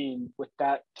ever seen with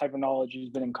that type of knowledge has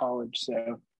been in college.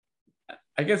 So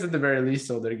I guess at the very least,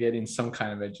 though, they're getting some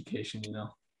kind of education, you know.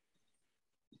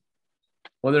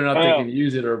 Whether or not they can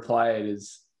use it or apply it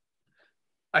is,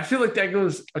 I feel like that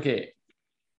goes, okay.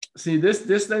 See,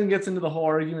 this then gets into the whole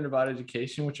argument about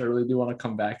education, which I really do want to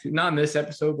come back to. Not in this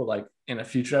episode, but like in a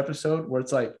future episode where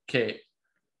it's like, okay,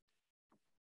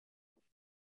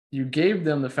 you gave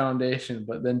them the foundation,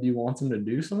 but then do you want them to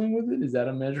do something with it? Is that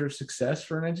a measure of success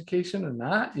for an education or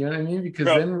not? You know what I mean? Because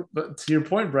then, but to your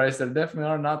point, Bryce, that definitely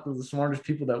are not the smartest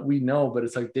people that we know, but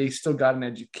it's like they still got an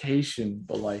education,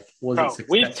 but like, was it successful?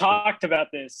 We've talked about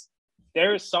this.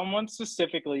 There is someone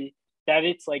specifically that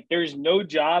it's like there's no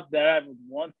job that I would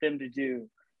want them to do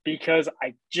because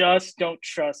I just don't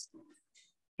trust.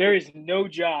 There is no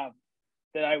job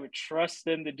that I would trust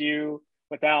them to do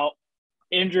without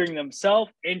injuring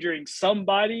themselves, injuring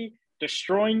somebody,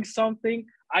 destroying something.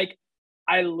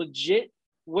 I legit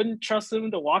wouldn't trust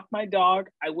them to walk my dog.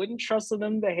 I wouldn't trust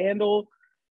them to handle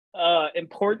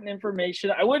important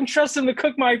information. I wouldn't trust them to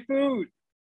cook my food,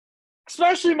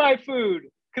 especially my food,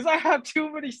 because I have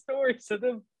too many stories of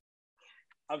them.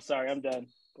 I'm sorry, I'm done.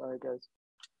 All right, guys.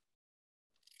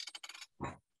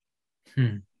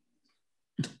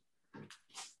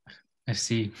 I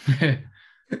see.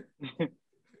 I'm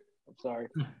sorry.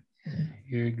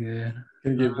 You're good.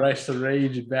 Gonna get Bryce to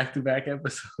rage in back-to-back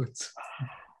episodes.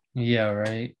 Yeah,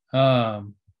 right. Yeah,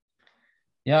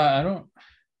 I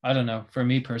don't know. For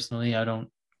me personally, I don't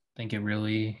think it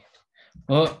really,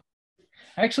 well,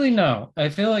 actually, no. I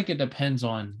feel like it depends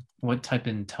on what type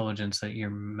of intelligence that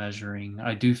you're measuring.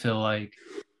 I do feel like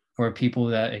for people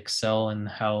that excel in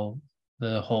how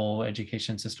the whole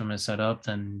education system is set up,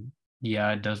 then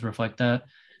yeah, it does reflect that.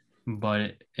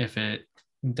 But if it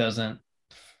doesn't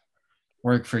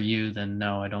work for you, then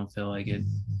no, I don't feel like it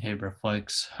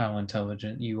reflects how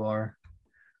intelligent you are.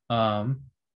 But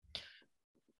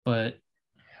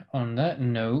on that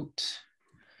note,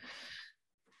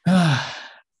 I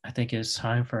think it's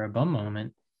time for a bum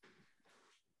moment.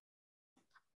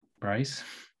 Bryce?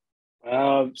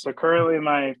 So currently in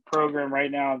my program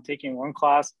right now, I'm taking one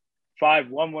class,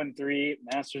 5113,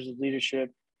 Masters of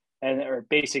Leadership, or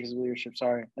Basics of Leadership,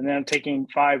 sorry. And then I'm taking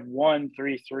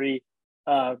 5133,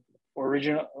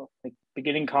 original, like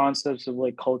beginning concepts of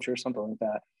like culture, something like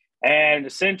that. And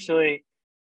essentially,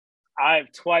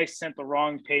 I've twice sent the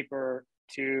wrong paper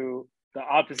to the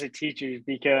opposite teachers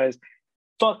because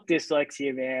fuck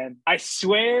dyslexia, man. I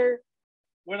swear,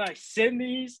 when I send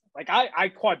these, like I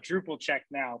quadruple check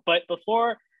now, but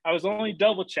before I was only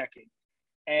double checking,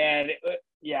 and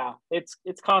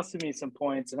it's costing me some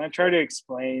points, and I try to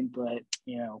explain, but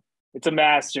you know it's a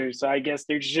master, so I guess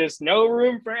there's just no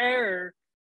room for error.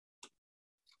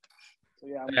 So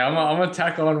I'm gonna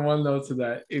tack on one though to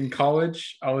that. In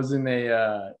college, I was in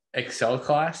a Excel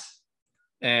class,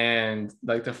 and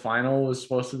like the final was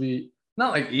supposed to be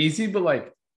not like easy, but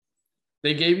like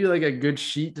they gave you like a good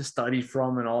sheet to study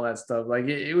from and all that stuff. Like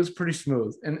it was pretty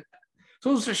smooth. And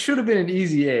so it should have been an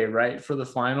easy A, right? For the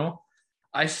final.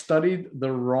 I studied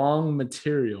the wrong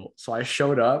material. So I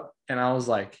showed up and I was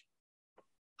like,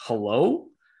 hello?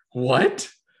 What?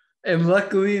 And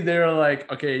luckily they were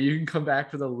like, okay, you can come back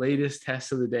for the latest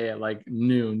test of the day at like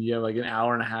noon. You have like an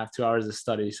hour and a half, 2 hours of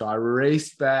study. So I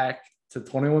raced back to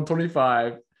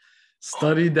 2125,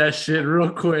 studied that shit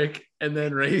real quick, and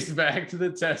then raced back to the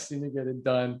testing to get it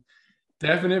done.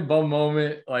 Definite bum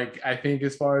moment. Like, I think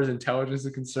as far as intelligence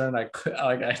is concerned,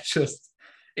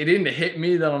 it didn't hit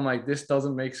me that I'm like, this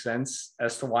doesn't make sense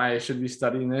as to why I should be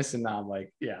studying this. And now I'm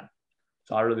like, yeah.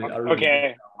 So I really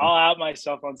okay. I'll out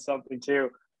myself on something too.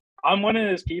 I'm one of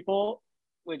those people,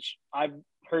 which I've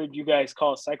heard you guys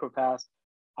call psychopaths.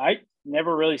 I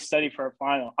never really study for a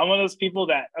final. I'm one of those people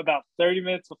that about 30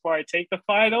 minutes before I take the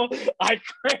final, I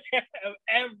cram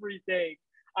everything.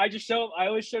 I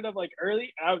always showed up like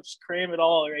early. I would just cram it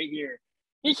all right here.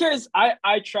 Because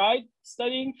I tried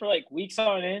studying for like weeks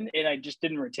on end and I just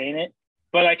didn't retain it.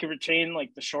 But I could retain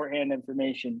like the shorthand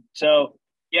information. So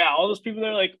yeah, all those people that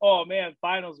are like, oh man,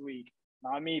 finals week.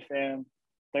 Not me, fam.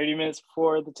 30 minutes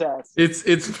before the test.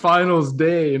 It's finals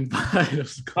day and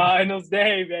finals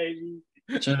day, baby.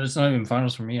 So it's not even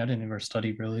finals for me. I didn't ever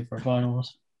study really for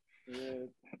finals.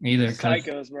 Either.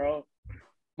 Psychos, bro.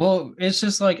 Well, it's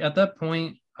just like at that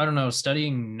point, I don't know,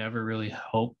 studying never really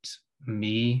helped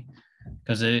me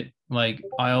because it like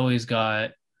I always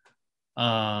got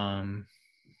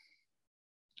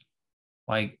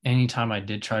like anytime I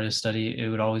did try to study, it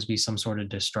would always be some sort of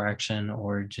distraction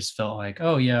or just felt like,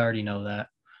 oh yeah, I already know that,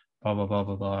 blah blah blah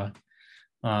blah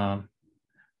blah.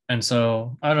 And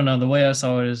so I don't know, the way I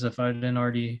saw it is if I didn't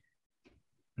already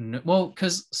well,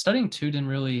 because studying too didn't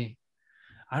really,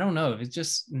 I don't know, it's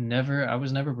just never, I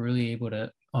was never really able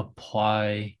to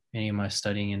apply any of my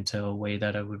studying into a way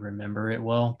that I would remember it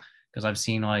well, because I've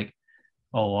seen like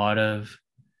a lot of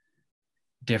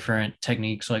different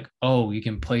techniques, like, oh, you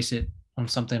can place it on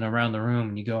something around the room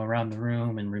and you go around the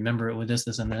room and remember it with this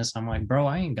and this. I'm like, bro,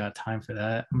 I ain't got time for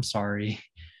that. I'm sorry.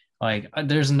 Like,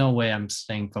 there's no way I'm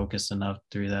staying focused enough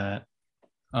through that.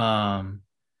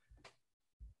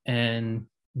 And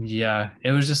yeah,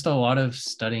 it was just a lot of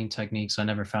studying techniques. I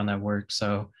never found that worked.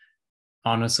 So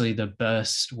honestly, the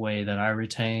best way that I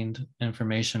retained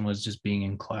information was just being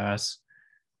in class,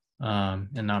 and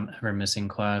not ever missing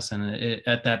class. And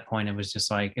at that point, it was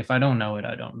just like, if I don't know it,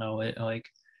 I don't know it. Like,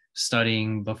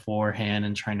 studying beforehand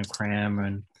and trying to cram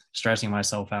and stressing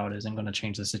myself out isn't going to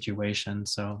change the situation.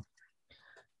 So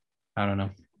I don't know.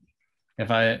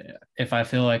 If I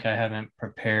feel like I haven't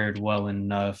prepared well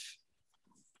enough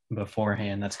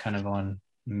beforehand, that's kind of on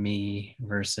me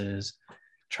versus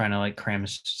trying to like cram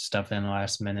stuff in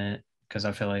last minute, because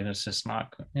I feel like it's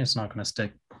not going to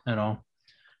stick at all.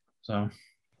 So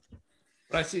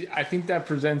But I think that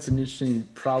presents an interesting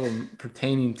problem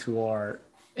pertaining to our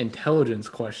intelligence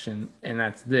question, and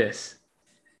that's this.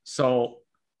 So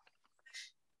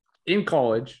in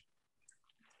college,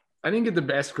 I didn't get the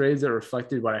best grades that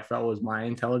reflected what I felt was my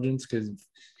intelligence, because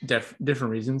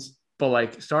different reasons. But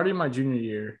like starting my junior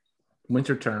year,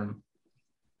 winter term,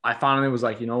 I finally was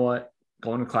like, you know what?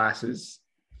 Going to classes,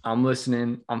 I'm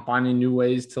listening, I'm finding new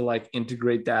ways to like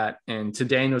integrate that. And to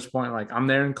Daniel's point, like I'm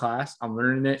there in class, I'm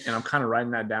learning it, and I'm kind of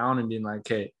writing that down and being like,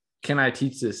 okay, can I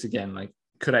teach this again? Like,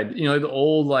 could I, the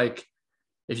old, like,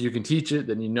 if you can teach it,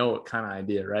 then you know it kind of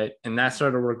idea, right? And that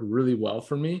started to work really well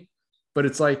for me. But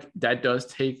it's like that does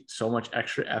take so much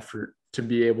extra effort to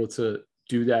be able to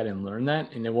do that and learn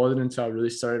that. And it wasn't until I really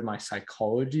started my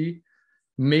psychology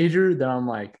major that I'm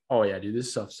like, oh yeah, dude,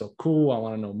 this stuff's so cool. I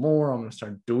want to know more. I'm going to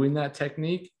start doing that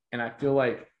technique. And I feel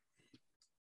like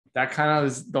that kind of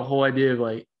is the whole idea of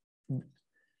like,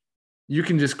 you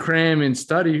can just cram and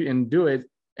study and do it.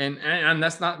 And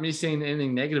that's not me saying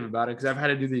anything negative about it, because I've had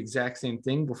to do the exact same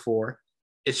thing before.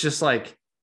 It's just like,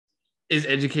 is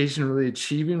education really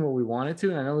achieving what we want it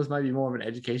to? And I know this might be more of an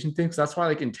education thing. So that's why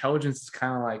like intelligence is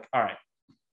kind of like, all right,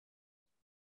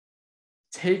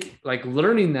 take like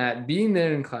learning that, being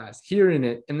there in class, hearing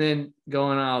it, and then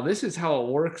going, oh, this is how it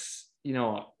works,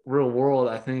 real world.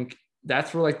 I think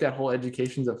that's where like that whole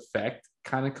education's effect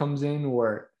kind of comes in,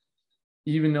 where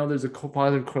even though there's a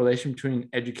positive correlation between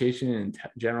education and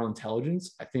general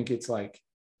intelligence, I think it's like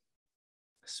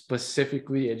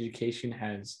specifically education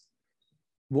has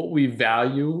what we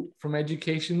value from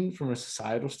education from a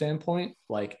societal standpoint,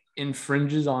 like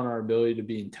infringes on our ability to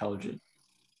be intelligent.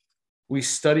 We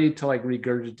study to like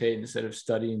regurgitate instead of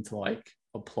studying to like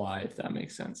apply, if that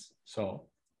makes sense. So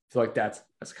I feel like that's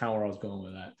kind of where I was going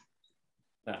with that.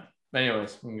 Yeah. But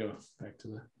anyways, we can go back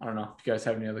to I don't know if you guys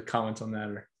have any other comments on that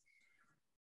or.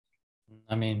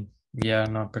 I mean, yeah,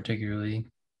 not particularly.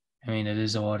 I mean, it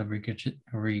is a lot of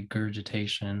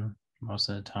regurgitation most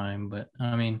of the time, but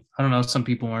I mean, I don't know. Some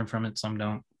people learn from it, some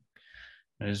don't.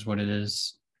 It is what it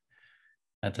is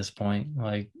at this point.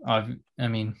 Like, I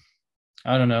mean,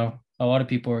 I don't know. A lot of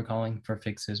people are calling for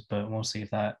fixes, but we'll see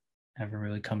if that ever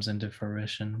really comes into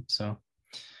fruition. So,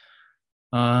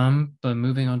 but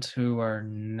moving on to our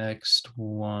next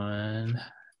one.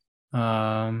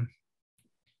 I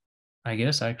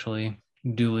guess actually,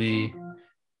 do we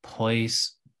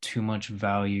place too much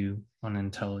value on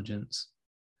intelligence?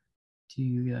 Do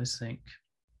you guys think?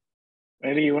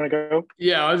 Maybe you want to go?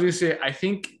 Yeah, I was gonna say, I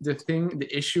think the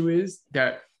issue is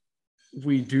that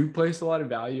we do place a lot of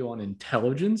value on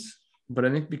intelligence, but I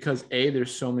think because A,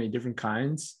 there's so many different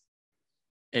kinds,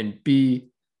 and B,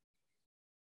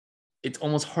 it's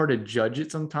almost hard to judge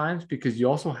it sometimes, because you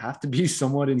also have to be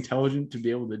somewhat intelligent to be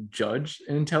able to judge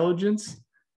intelligence,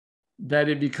 that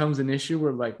it becomes an issue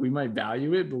where like we might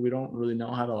value it, but we don't really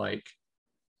know how to like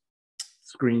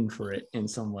screen for it in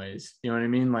some ways. You know what I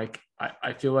mean? Like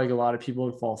I feel like a lot of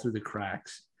people fall through the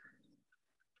cracks.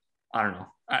 I don't know.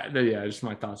 Yeah, just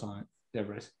my thoughts on it. Yeah,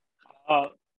 Bryce.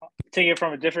 Take it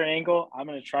from a different angle. I'm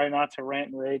going to try not to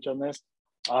rant and rage on this.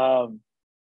 I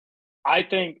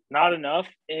think not enough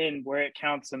in where it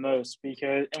counts the most,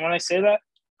 because, and when I say that,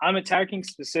 I'm attacking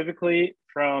specifically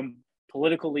from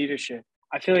political leadership.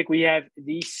 I feel like we have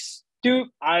these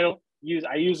I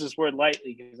use this word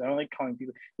lightly because I don't like calling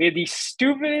people. We have the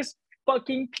stupidest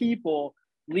fucking people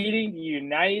leading the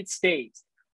United States.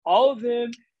 All of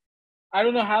them, I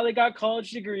don't know how they got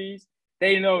college degrees.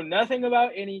 They know nothing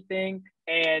about anything.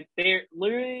 And they're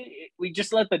literally, we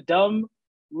just let the dumb,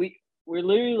 we're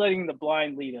literally letting the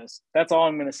blind lead us. That's all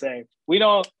I'm going to say. We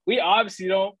obviously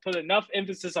don't put enough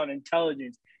emphasis on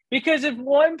intelligence. Because if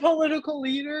one political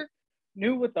leader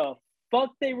knew what the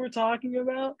fuck they were talking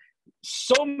about,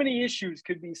 so many issues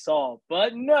could be solved.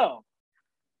 But no.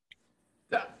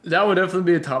 That would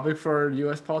definitely be a topic for our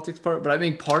U.S. politics part. But I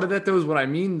think part of that, though, is what I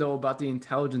mean, though, about the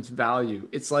intelligence value.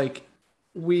 It's like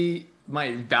we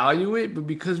might value it, but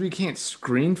because we can't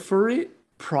screen for it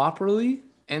properly,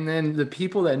 and then the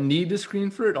people that need to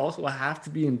screen for it also have to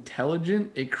be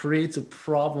intelligent, it creates a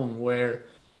problem where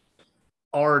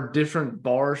our different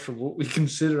bars for what we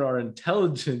consider our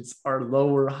intelligence are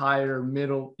lower, higher,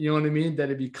 middle. You know what I mean? That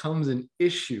it becomes an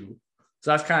issue.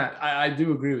 So that's kind of, I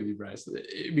do agree with you, Bryce.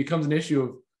 It becomes an issue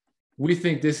of we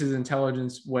think this is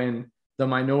intelligence when the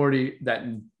minority that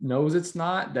knows it's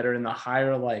not, that are in the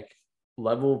higher like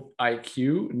level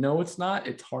IQ, no, it's not.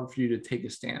 It's hard for you to take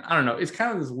a stand. I don't know. It's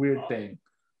kind of this weird thing.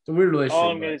 It's a weird relationship. All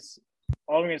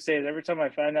I'm going to say is every time I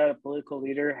find out a political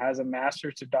leader has a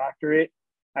master's to doctorate,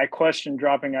 I question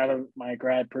dropping out of my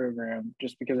grad program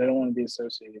just because I don't want to be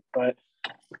associated. But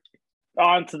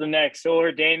on to the next.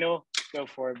 Or Daniel, go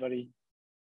for it, buddy.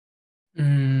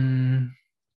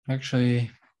 Actually,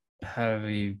 have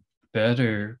a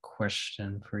better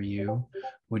question for you.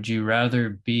 Would you rather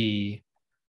be,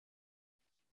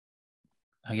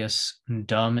 I guess,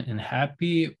 dumb and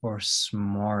happy, or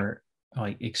smart,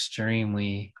 like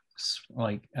extremely,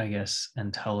 like, I guess,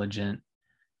 intelligent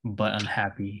but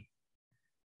unhappy?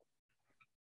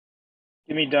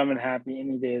 Give me dumb and happy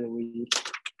any day of the week.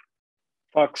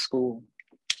 Fuck school.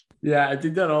 Yeah, I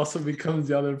think that also becomes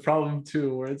the other problem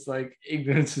too, where it's like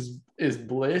ignorance is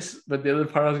bliss. But the other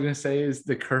part I was gonna say is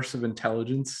the curse of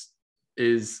intelligence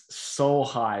is so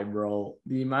high, bro.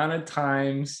 The amount of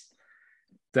times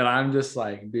that I'm just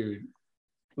like, dude,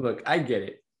 look, I get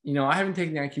it. You know, I haven't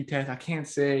taken the IQ test. I can't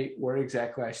say where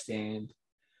exactly I stand.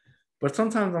 But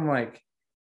sometimes I'm like,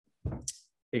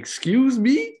 excuse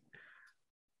me?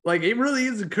 Like, it really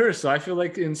is a curse. So I feel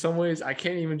like in some ways I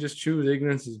can't even just choose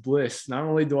ignorance is bliss. Not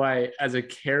only do I, as a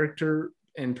character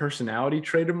and personality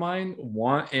trait of mine,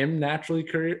 am naturally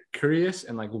curious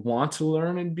and like want to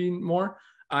learn and be more,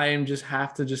 I am just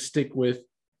have to just stick with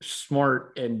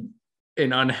smart and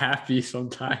unhappy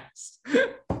sometimes.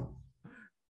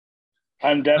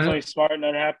 I'm definitely smart and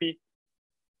unhappy.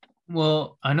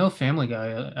 Well, I know Family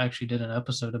Guy actually did an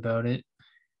episode about it,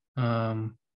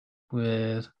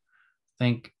 with, I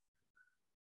think,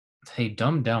 they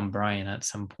dumbed down Brian at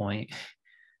some point,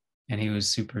 and he was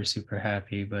super, super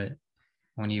happy. But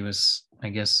when he was, I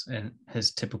guess, in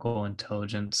his typical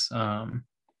intelligence,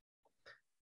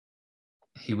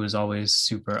 he was always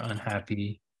super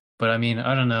unhappy. But I mean,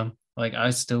 I don't know. Like,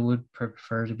 I still would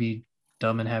prefer to be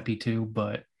dumb and happy too,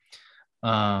 but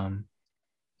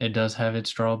it does have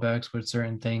its drawbacks with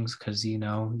certain things, because you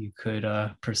know you could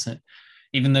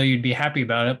even though you'd be happy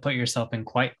about it, put yourself in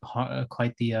quite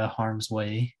the harm's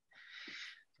way.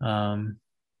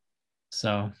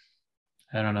 So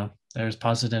I don't know. There's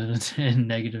positives and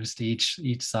negatives to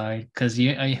each side, because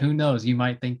who knows, you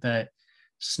might think that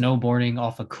snowboarding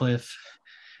off a cliff,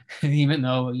 even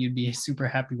though you'd be super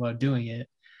happy while doing it,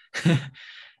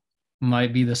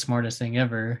 might be the smartest thing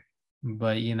ever.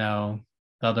 But you know,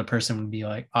 the other person would be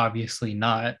like, obviously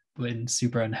not, and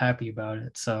super unhappy about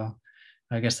it. So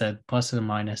I guess that pluses and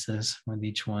minuses with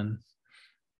each one.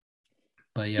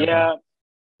 But yeah.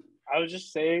 I was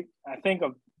just saying, I think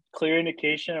a clear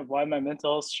indication of why my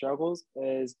mental health struggles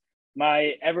is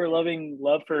my ever-loving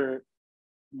love for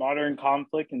modern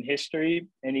conflict and history,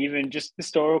 and even just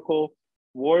historical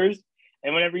wars.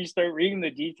 And whenever you start reading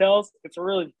the details, it's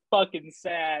really fucking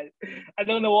sad. I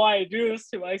don't know why I do this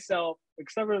to myself,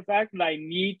 except for the fact that I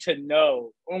need to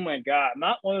know. Oh my God, I'm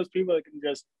not one of those people that can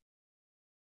just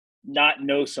not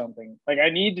know something. Like,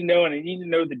 I need to know, and I need to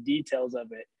know the details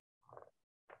of it.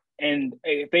 And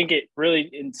I think it really,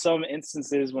 in some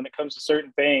instances, when it comes to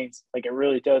certain things, like, it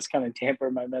really does kind of tamper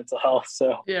my mental health.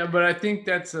 So yeah, but I think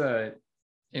that's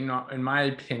in my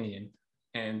opinion,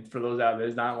 and for those out there,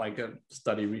 it's not like a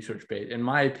study research based. In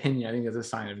my opinion, I think it's a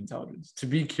sign of intelligence. To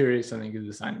be curious, I think, is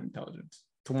a sign of intelligence.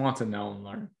 To want to know and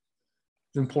learn,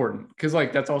 it's important, because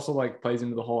like that's also like plays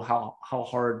into the whole how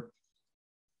hard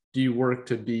do you work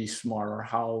to be smart, or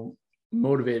how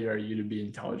motivated are you to be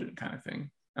intelligent kind of thing.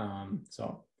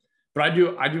 But I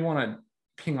do want to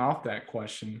ping off that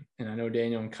question, and I know,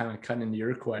 Daniel, I'm kind of cutting into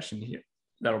your question here.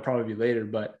 That'll probably be later,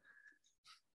 but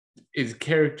is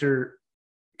character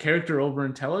over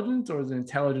intelligence, or is it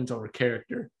intelligence over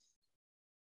character?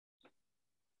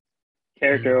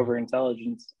 Character over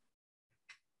intelligence.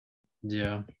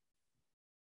 Yeah.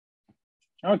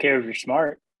 I don't care if you're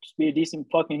smart. Just be a decent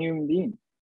fucking human being.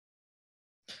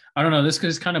 I don't know. This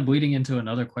is kind of bleeding into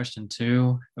another question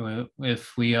too.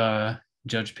 If we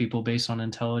judge people based on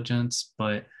intelligence,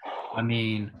 but I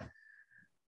mean,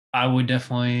 I would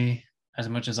definitely, as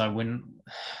much as I wouldn't,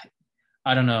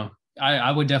 I don't know.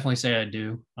 I would definitely say I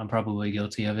do. I'm probably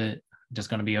guilty of it. Just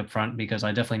going to be upfront because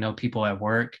I definitely know people at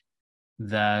work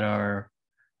that are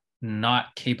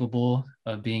not capable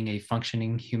of being a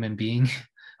functioning human being,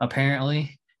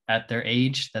 apparently, at their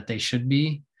age that they should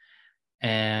be.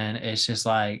 And it's just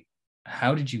like,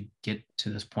 how did you get to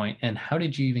this point? And how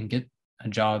did you even get a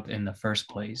job in the first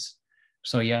place?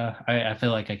 So, yeah, I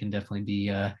feel like I can definitely be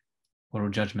a little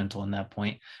judgmental in that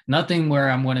point. Nothing where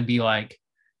I'm going to be like,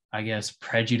 I guess,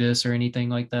 prejudice or anything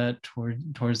like that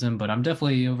towards them, but I'm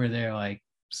definitely over there like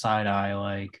side eye,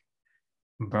 like,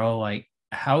 bro, like,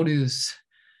 how does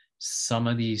some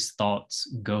of these thoughts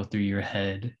go through your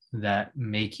head that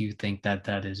make you think that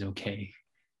that is okay?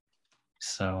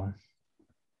 So,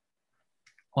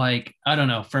 like, I don't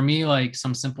know. For me, like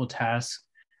some simple tasks,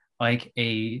 like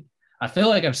I feel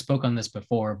like I've spoke on this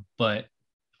before, but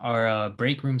our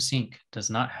break room sink does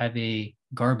not have a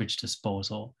garbage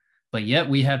disposal, but yet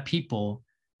we have people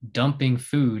dumping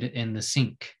food in the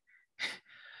sink.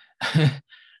 And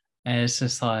it's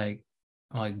just like,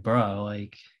 bro,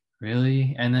 like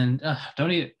really? And then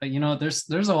don't eat, there's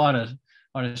a lot of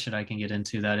shit I can get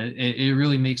into that it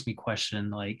really makes me question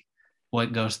like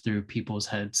what goes through people's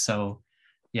heads. So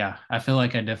yeah, I feel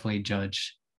like I definitely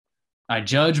judge. I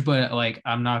judge, but like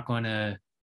I'm not going to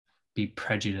be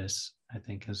prejudiced, I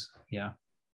think is yeah.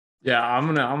 Yeah, I'm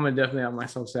gonna definitely have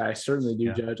myself say I certainly do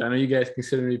Yeah. judge. I know you guys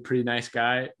consider me a pretty nice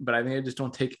guy, but I think I just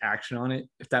don't take action on it,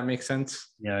 if that makes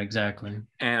sense. Yeah, exactly.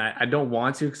 And I don't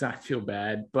want to because I feel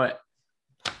bad. But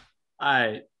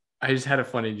I I just had a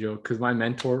funny joke because my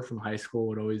mentor from high school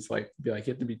would always like be like,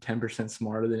 you have to be 10%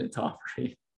 smarter than a top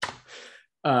rate.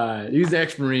 He's the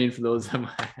ex-Marine for those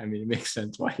that I mean, it makes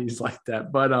sense why he's like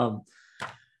that. But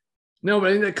no, but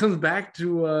I think that comes back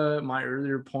to my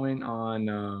earlier point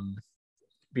on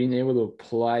being able to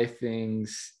apply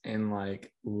things and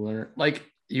like learn. Like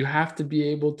you have to be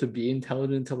able to be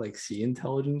intelligent to like see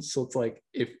intelligence. So it's like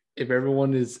if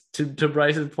everyone is to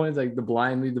Bryce's point, it's like the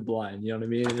blind lead the blind. You know what I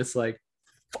mean? And it's like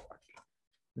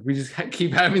we just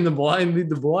keep having the blind lead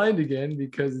the blind again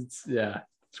because it's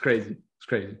crazy. It's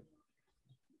crazy.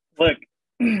 Look,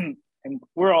 and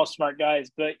we're all smart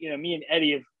guys, but me and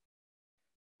Eddie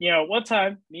have, one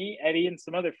time, me, Eddie, and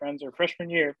some other friends, our freshman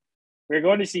year, we were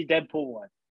going to see Deadpool 1.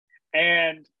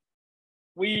 And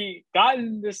we got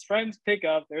in this friend's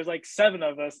pickup. There's like 7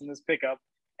 of us in this pickup.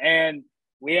 And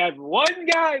we had one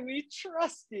guy we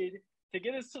trusted to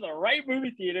get us to the right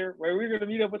movie theater where we were going to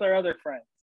meet up with our other friends.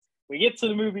 We get to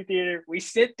the movie theater, we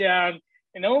sit down,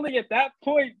 and only at that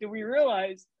point do we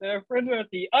realize that our friends are at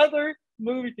the other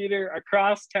movie theater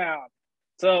across town.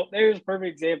 So there's a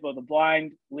perfect example of the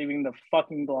blind leaving the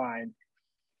fucking blind.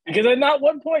 Because at not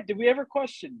one point did we ever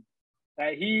question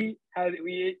that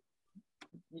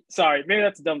sorry, maybe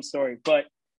that's a dumb story, but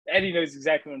Eddie knows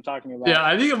exactly what I'm talking about. Yeah,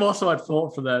 I think I'm also at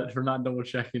fault for that, for not double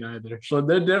checking either. So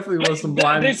there definitely was some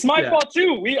blind. It's my fault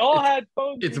too. We all had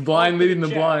phones. It's blind leading the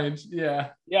blind.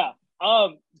 Yeah. Yeah.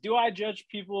 Do I judge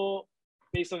people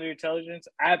based on their intelligence?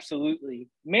 Absolutely.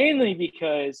 Mainly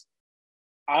because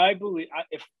I believe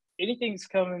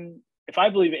if I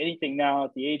believe anything now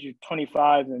at the age of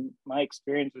 25 and my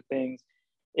experience with things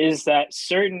is that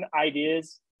certain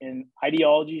ideas and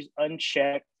ideologies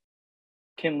unchecked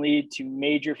can lead to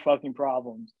major fucking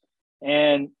problems.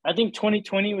 And I think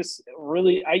 2020 was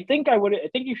really, I think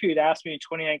if you had asked me in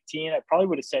 2019, I probably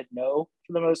would have said no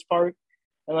for the most part,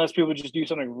 unless people just do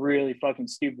something really fucking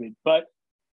stupid. But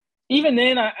even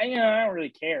then, I don't really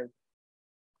care.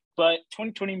 But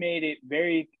 2020 made it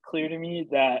very clear to me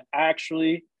that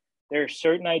actually there are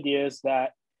certain ideas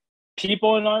that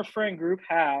people in our friend group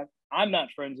have. I'm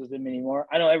not friends with them anymore.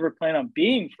 I don't ever plan on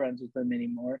being friends with them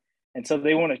anymore. And so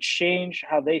they want to change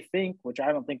how they think, which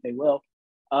I don't think they will.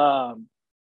 But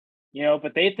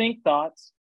they think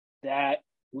thoughts that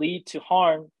lead to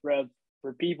harm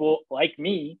for people like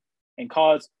me and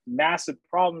cause massive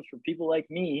problems for people like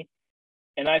me.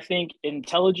 And I think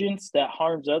intelligence that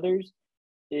harms others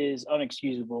is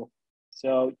unexcusable.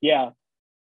 So yeah.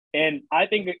 And I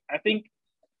think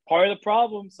part of the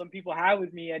problem some people have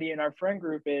with me, Eddie, in our friend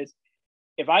group is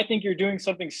if I think you're doing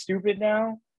something stupid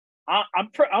now, I'm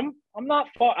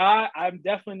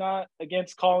definitely not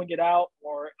against calling it out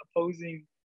or opposing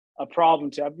a problem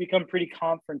to. I've become pretty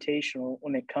confrontational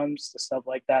when it comes to stuff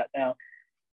like that now.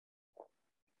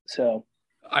 So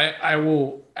I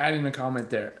will add in a comment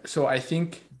there. So I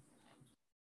think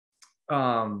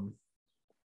 2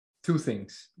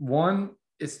 things. One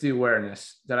it's the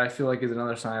awareness that I feel like is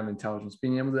another sign of intelligence,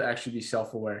 being able to actually be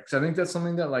self-aware. Because I think that's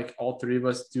something that like all three of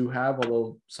us do have,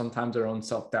 although sometimes our own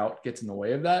self-doubt gets in the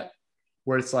way of that,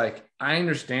 where it's like, I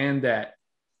understand that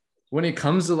when it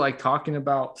comes to like talking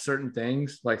about certain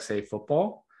things, like say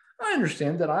football, I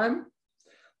understand that I'm a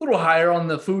little higher on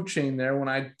the food chain there when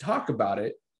I talk about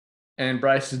it. And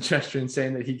Bryce is gesturing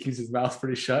saying that he keeps his mouth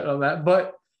pretty shut on that.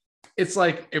 But it's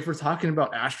like, if we're talking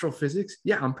about astrophysics,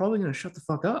 yeah, I'm probably going to shut the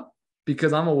fuck up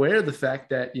because I'm aware of the fact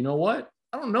that, you know what?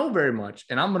 I don't know very much.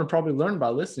 And I'm going to probably learn by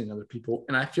listening to other people.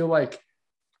 And I feel like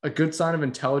a good sign of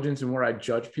intelligence and where I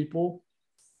judge people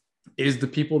is the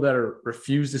people that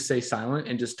refuse to stay silent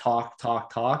and just talk.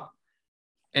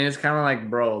 And it's kind of like,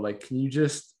 bro, like, can you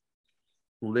just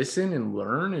listen and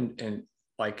learn and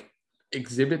like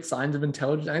exhibit signs of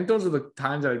intelligence? I think those are the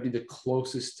times that I'd be the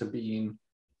closest to being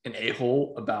an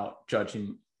a-hole about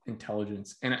judging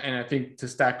intelligence. And I think to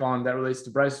stack on, that relates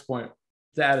to Bryce's point,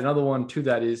 to add another one to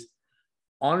that is,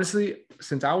 honestly,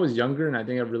 since I was younger, and I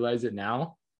think I've realized it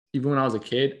now, even when I was a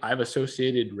kid, I've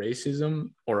associated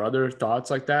racism or other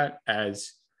thoughts like that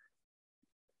as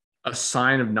a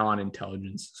sign of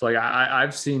non-intelligence. So like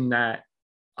I've seen that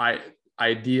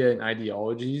idea and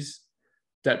ideologies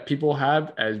that people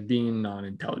have as being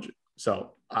non-intelligent.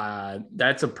 So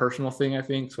that's a personal thing, I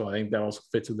think. So I think that also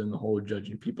fits within the whole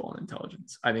judging people on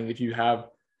intelligence. I think if you have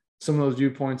some of those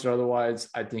viewpoints or otherwise,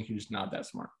 I think you're just not that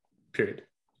smart, period.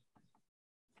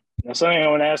 Now, something I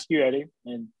want to ask you, Eddie,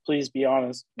 and please be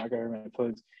honest, my government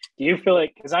plugs. Do you feel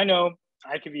like, because I know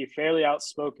I could be fairly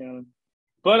outspoken,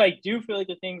 but I do feel like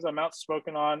the things I'm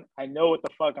outspoken on, I know what the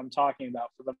fuck I'm talking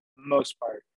about for the most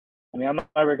part. I mean, I'm not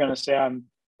ever going to say I'm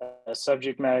a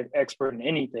subject matter expert in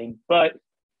anything, but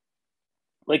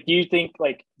like, do you think,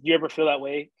 like, do you ever feel that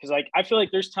way? Because like, I feel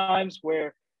like there's times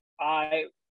where I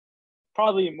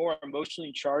probably more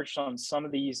emotionally charged on some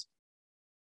of these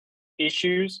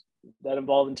issues that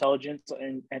involve intelligence,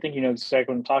 and I think you know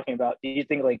exactly what I'm talking about. Do you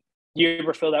think, like, do you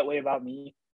ever feel that way about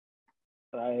me?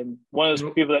 I'm one of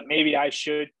those people that maybe I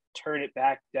should turn it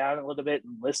back down a little bit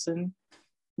and listen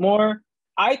more.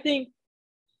 I think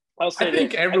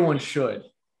everyone should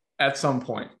at some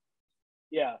point.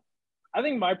 Yeah. I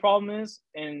think my problem is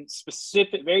in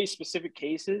very specific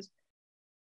cases,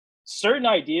 certain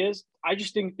ideas, I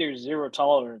just think there's zero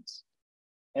tolerance.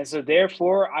 And so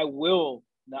therefore I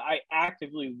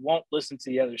actively won't listen to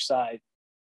the other side.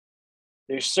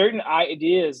 There's certain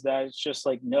ideas that it's just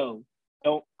like, no,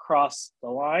 don't cross the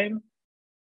line.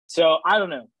 So I don't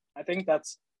know. I think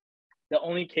that's the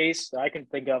only case that I can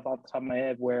think of off the top of my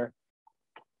head where,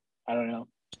 I don't know.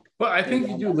 But I think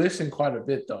you do listen quite a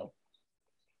bit, though.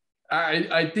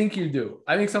 I think you do.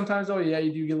 I think sometimes, oh, yeah,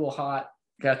 you do get a little hot.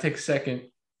 Got to take a second,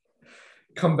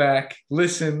 come back,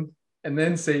 listen, and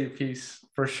then say your piece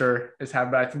for sure.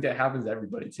 But I think that happens to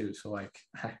everybody, too. So, like,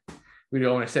 we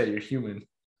don't want to say you're human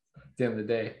at the end of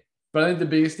the day. But I think the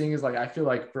biggest thing is, like, I feel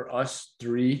like for us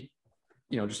three,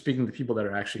 you know, just speaking to the people that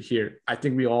are actually here, I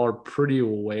think we all are pretty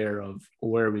aware of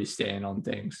where we stand on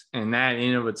things. And that in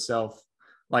and of itself,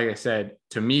 like I said,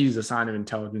 to me is a sign of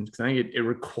intelligence, because I think it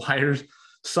requires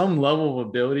some level of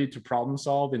ability to problem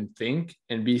solve and think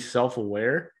and be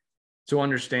self-aware to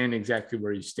understand exactly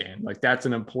where you stand. Like, that's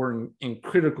an important and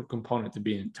critical component to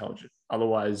being intelligent.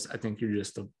 Otherwise, I think you're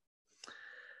just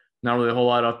not really a whole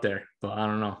lot up there, but I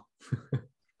don't know.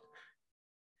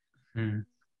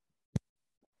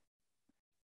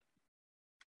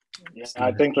 Yeah,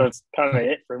 I think that's kind of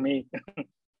it for me.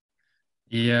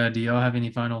 Yeah. Do y'all have any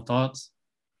final thoughts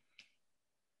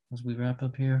as we wrap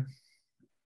up here?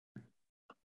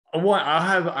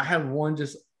 I have one,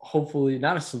 just hopefully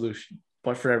not a solution,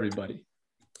 but for everybody.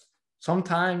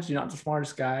 Sometimes you're not the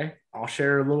smartest guy. I'll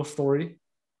share a little story.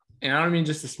 And I don't mean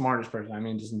just the smartest person. I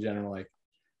mean just in general. Like,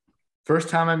 first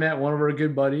time I met one of our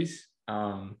good buddies,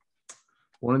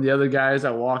 one of the other guys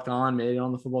that walked on, made it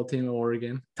on the football team at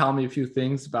Oregon, taught me a few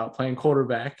things about playing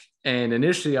quarterback. And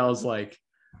initially I was like,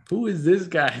 who is this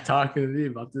guy talking to me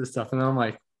about this stuff? And then I'm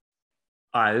like,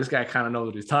 all right, this guy kind of knows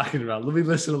what he's talking about. Let me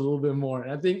listen a little bit more.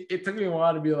 And I think it took me a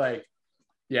while to be like,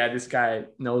 yeah, this guy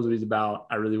knows what he's about.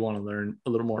 I really want to learn a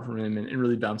little more from him and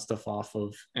really bounce stuff off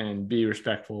of and be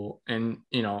respectful. And,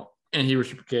 you know, and he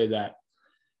reciprocated that.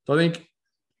 So I think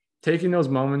taking those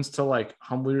moments to like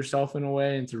humble yourself in a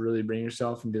way and to really bring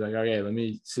yourself and be like, okay, let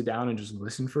me sit down and just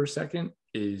listen for a second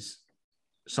is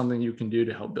something you can do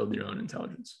to help build your own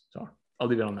intelligence. So I'll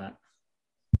leave it on that.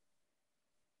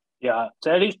 Yeah,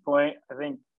 to Eddie's point, I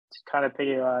think to kind of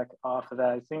piggyback off of that,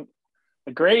 I think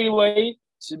a great way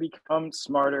to become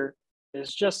smarter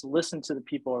is just listen to the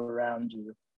people around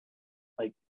you.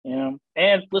 Like, you know,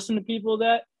 and listen to people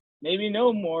that maybe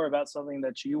know more about something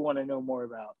that you want to know more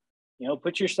about.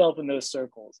 Put yourself in those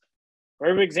circles.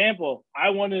 For example, I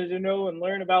wanted to know and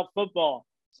learn about football.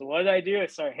 So what did I do? I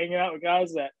started hanging out with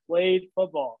guys that played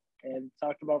football and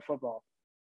talked about football.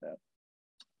 So.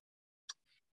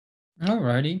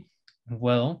 Alrighty.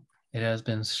 Well, it has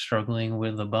been struggling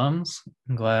with the bums.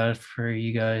 I'm glad for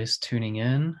you guys tuning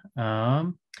in.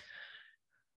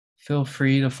 Feel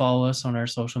free to follow us on our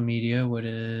social media. What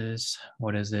is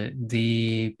it?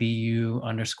 The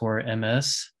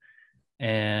BU_MS.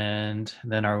 And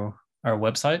then our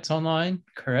website's online,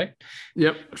 correct?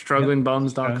 Yep.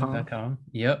 Strugglingbums.com.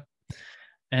 Yep.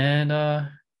 And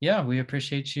yeah, we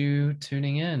appreciate you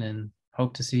tuning in and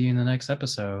hope to see you in the next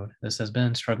episode. This has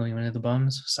been Struggling with the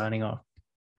Bums, signing off.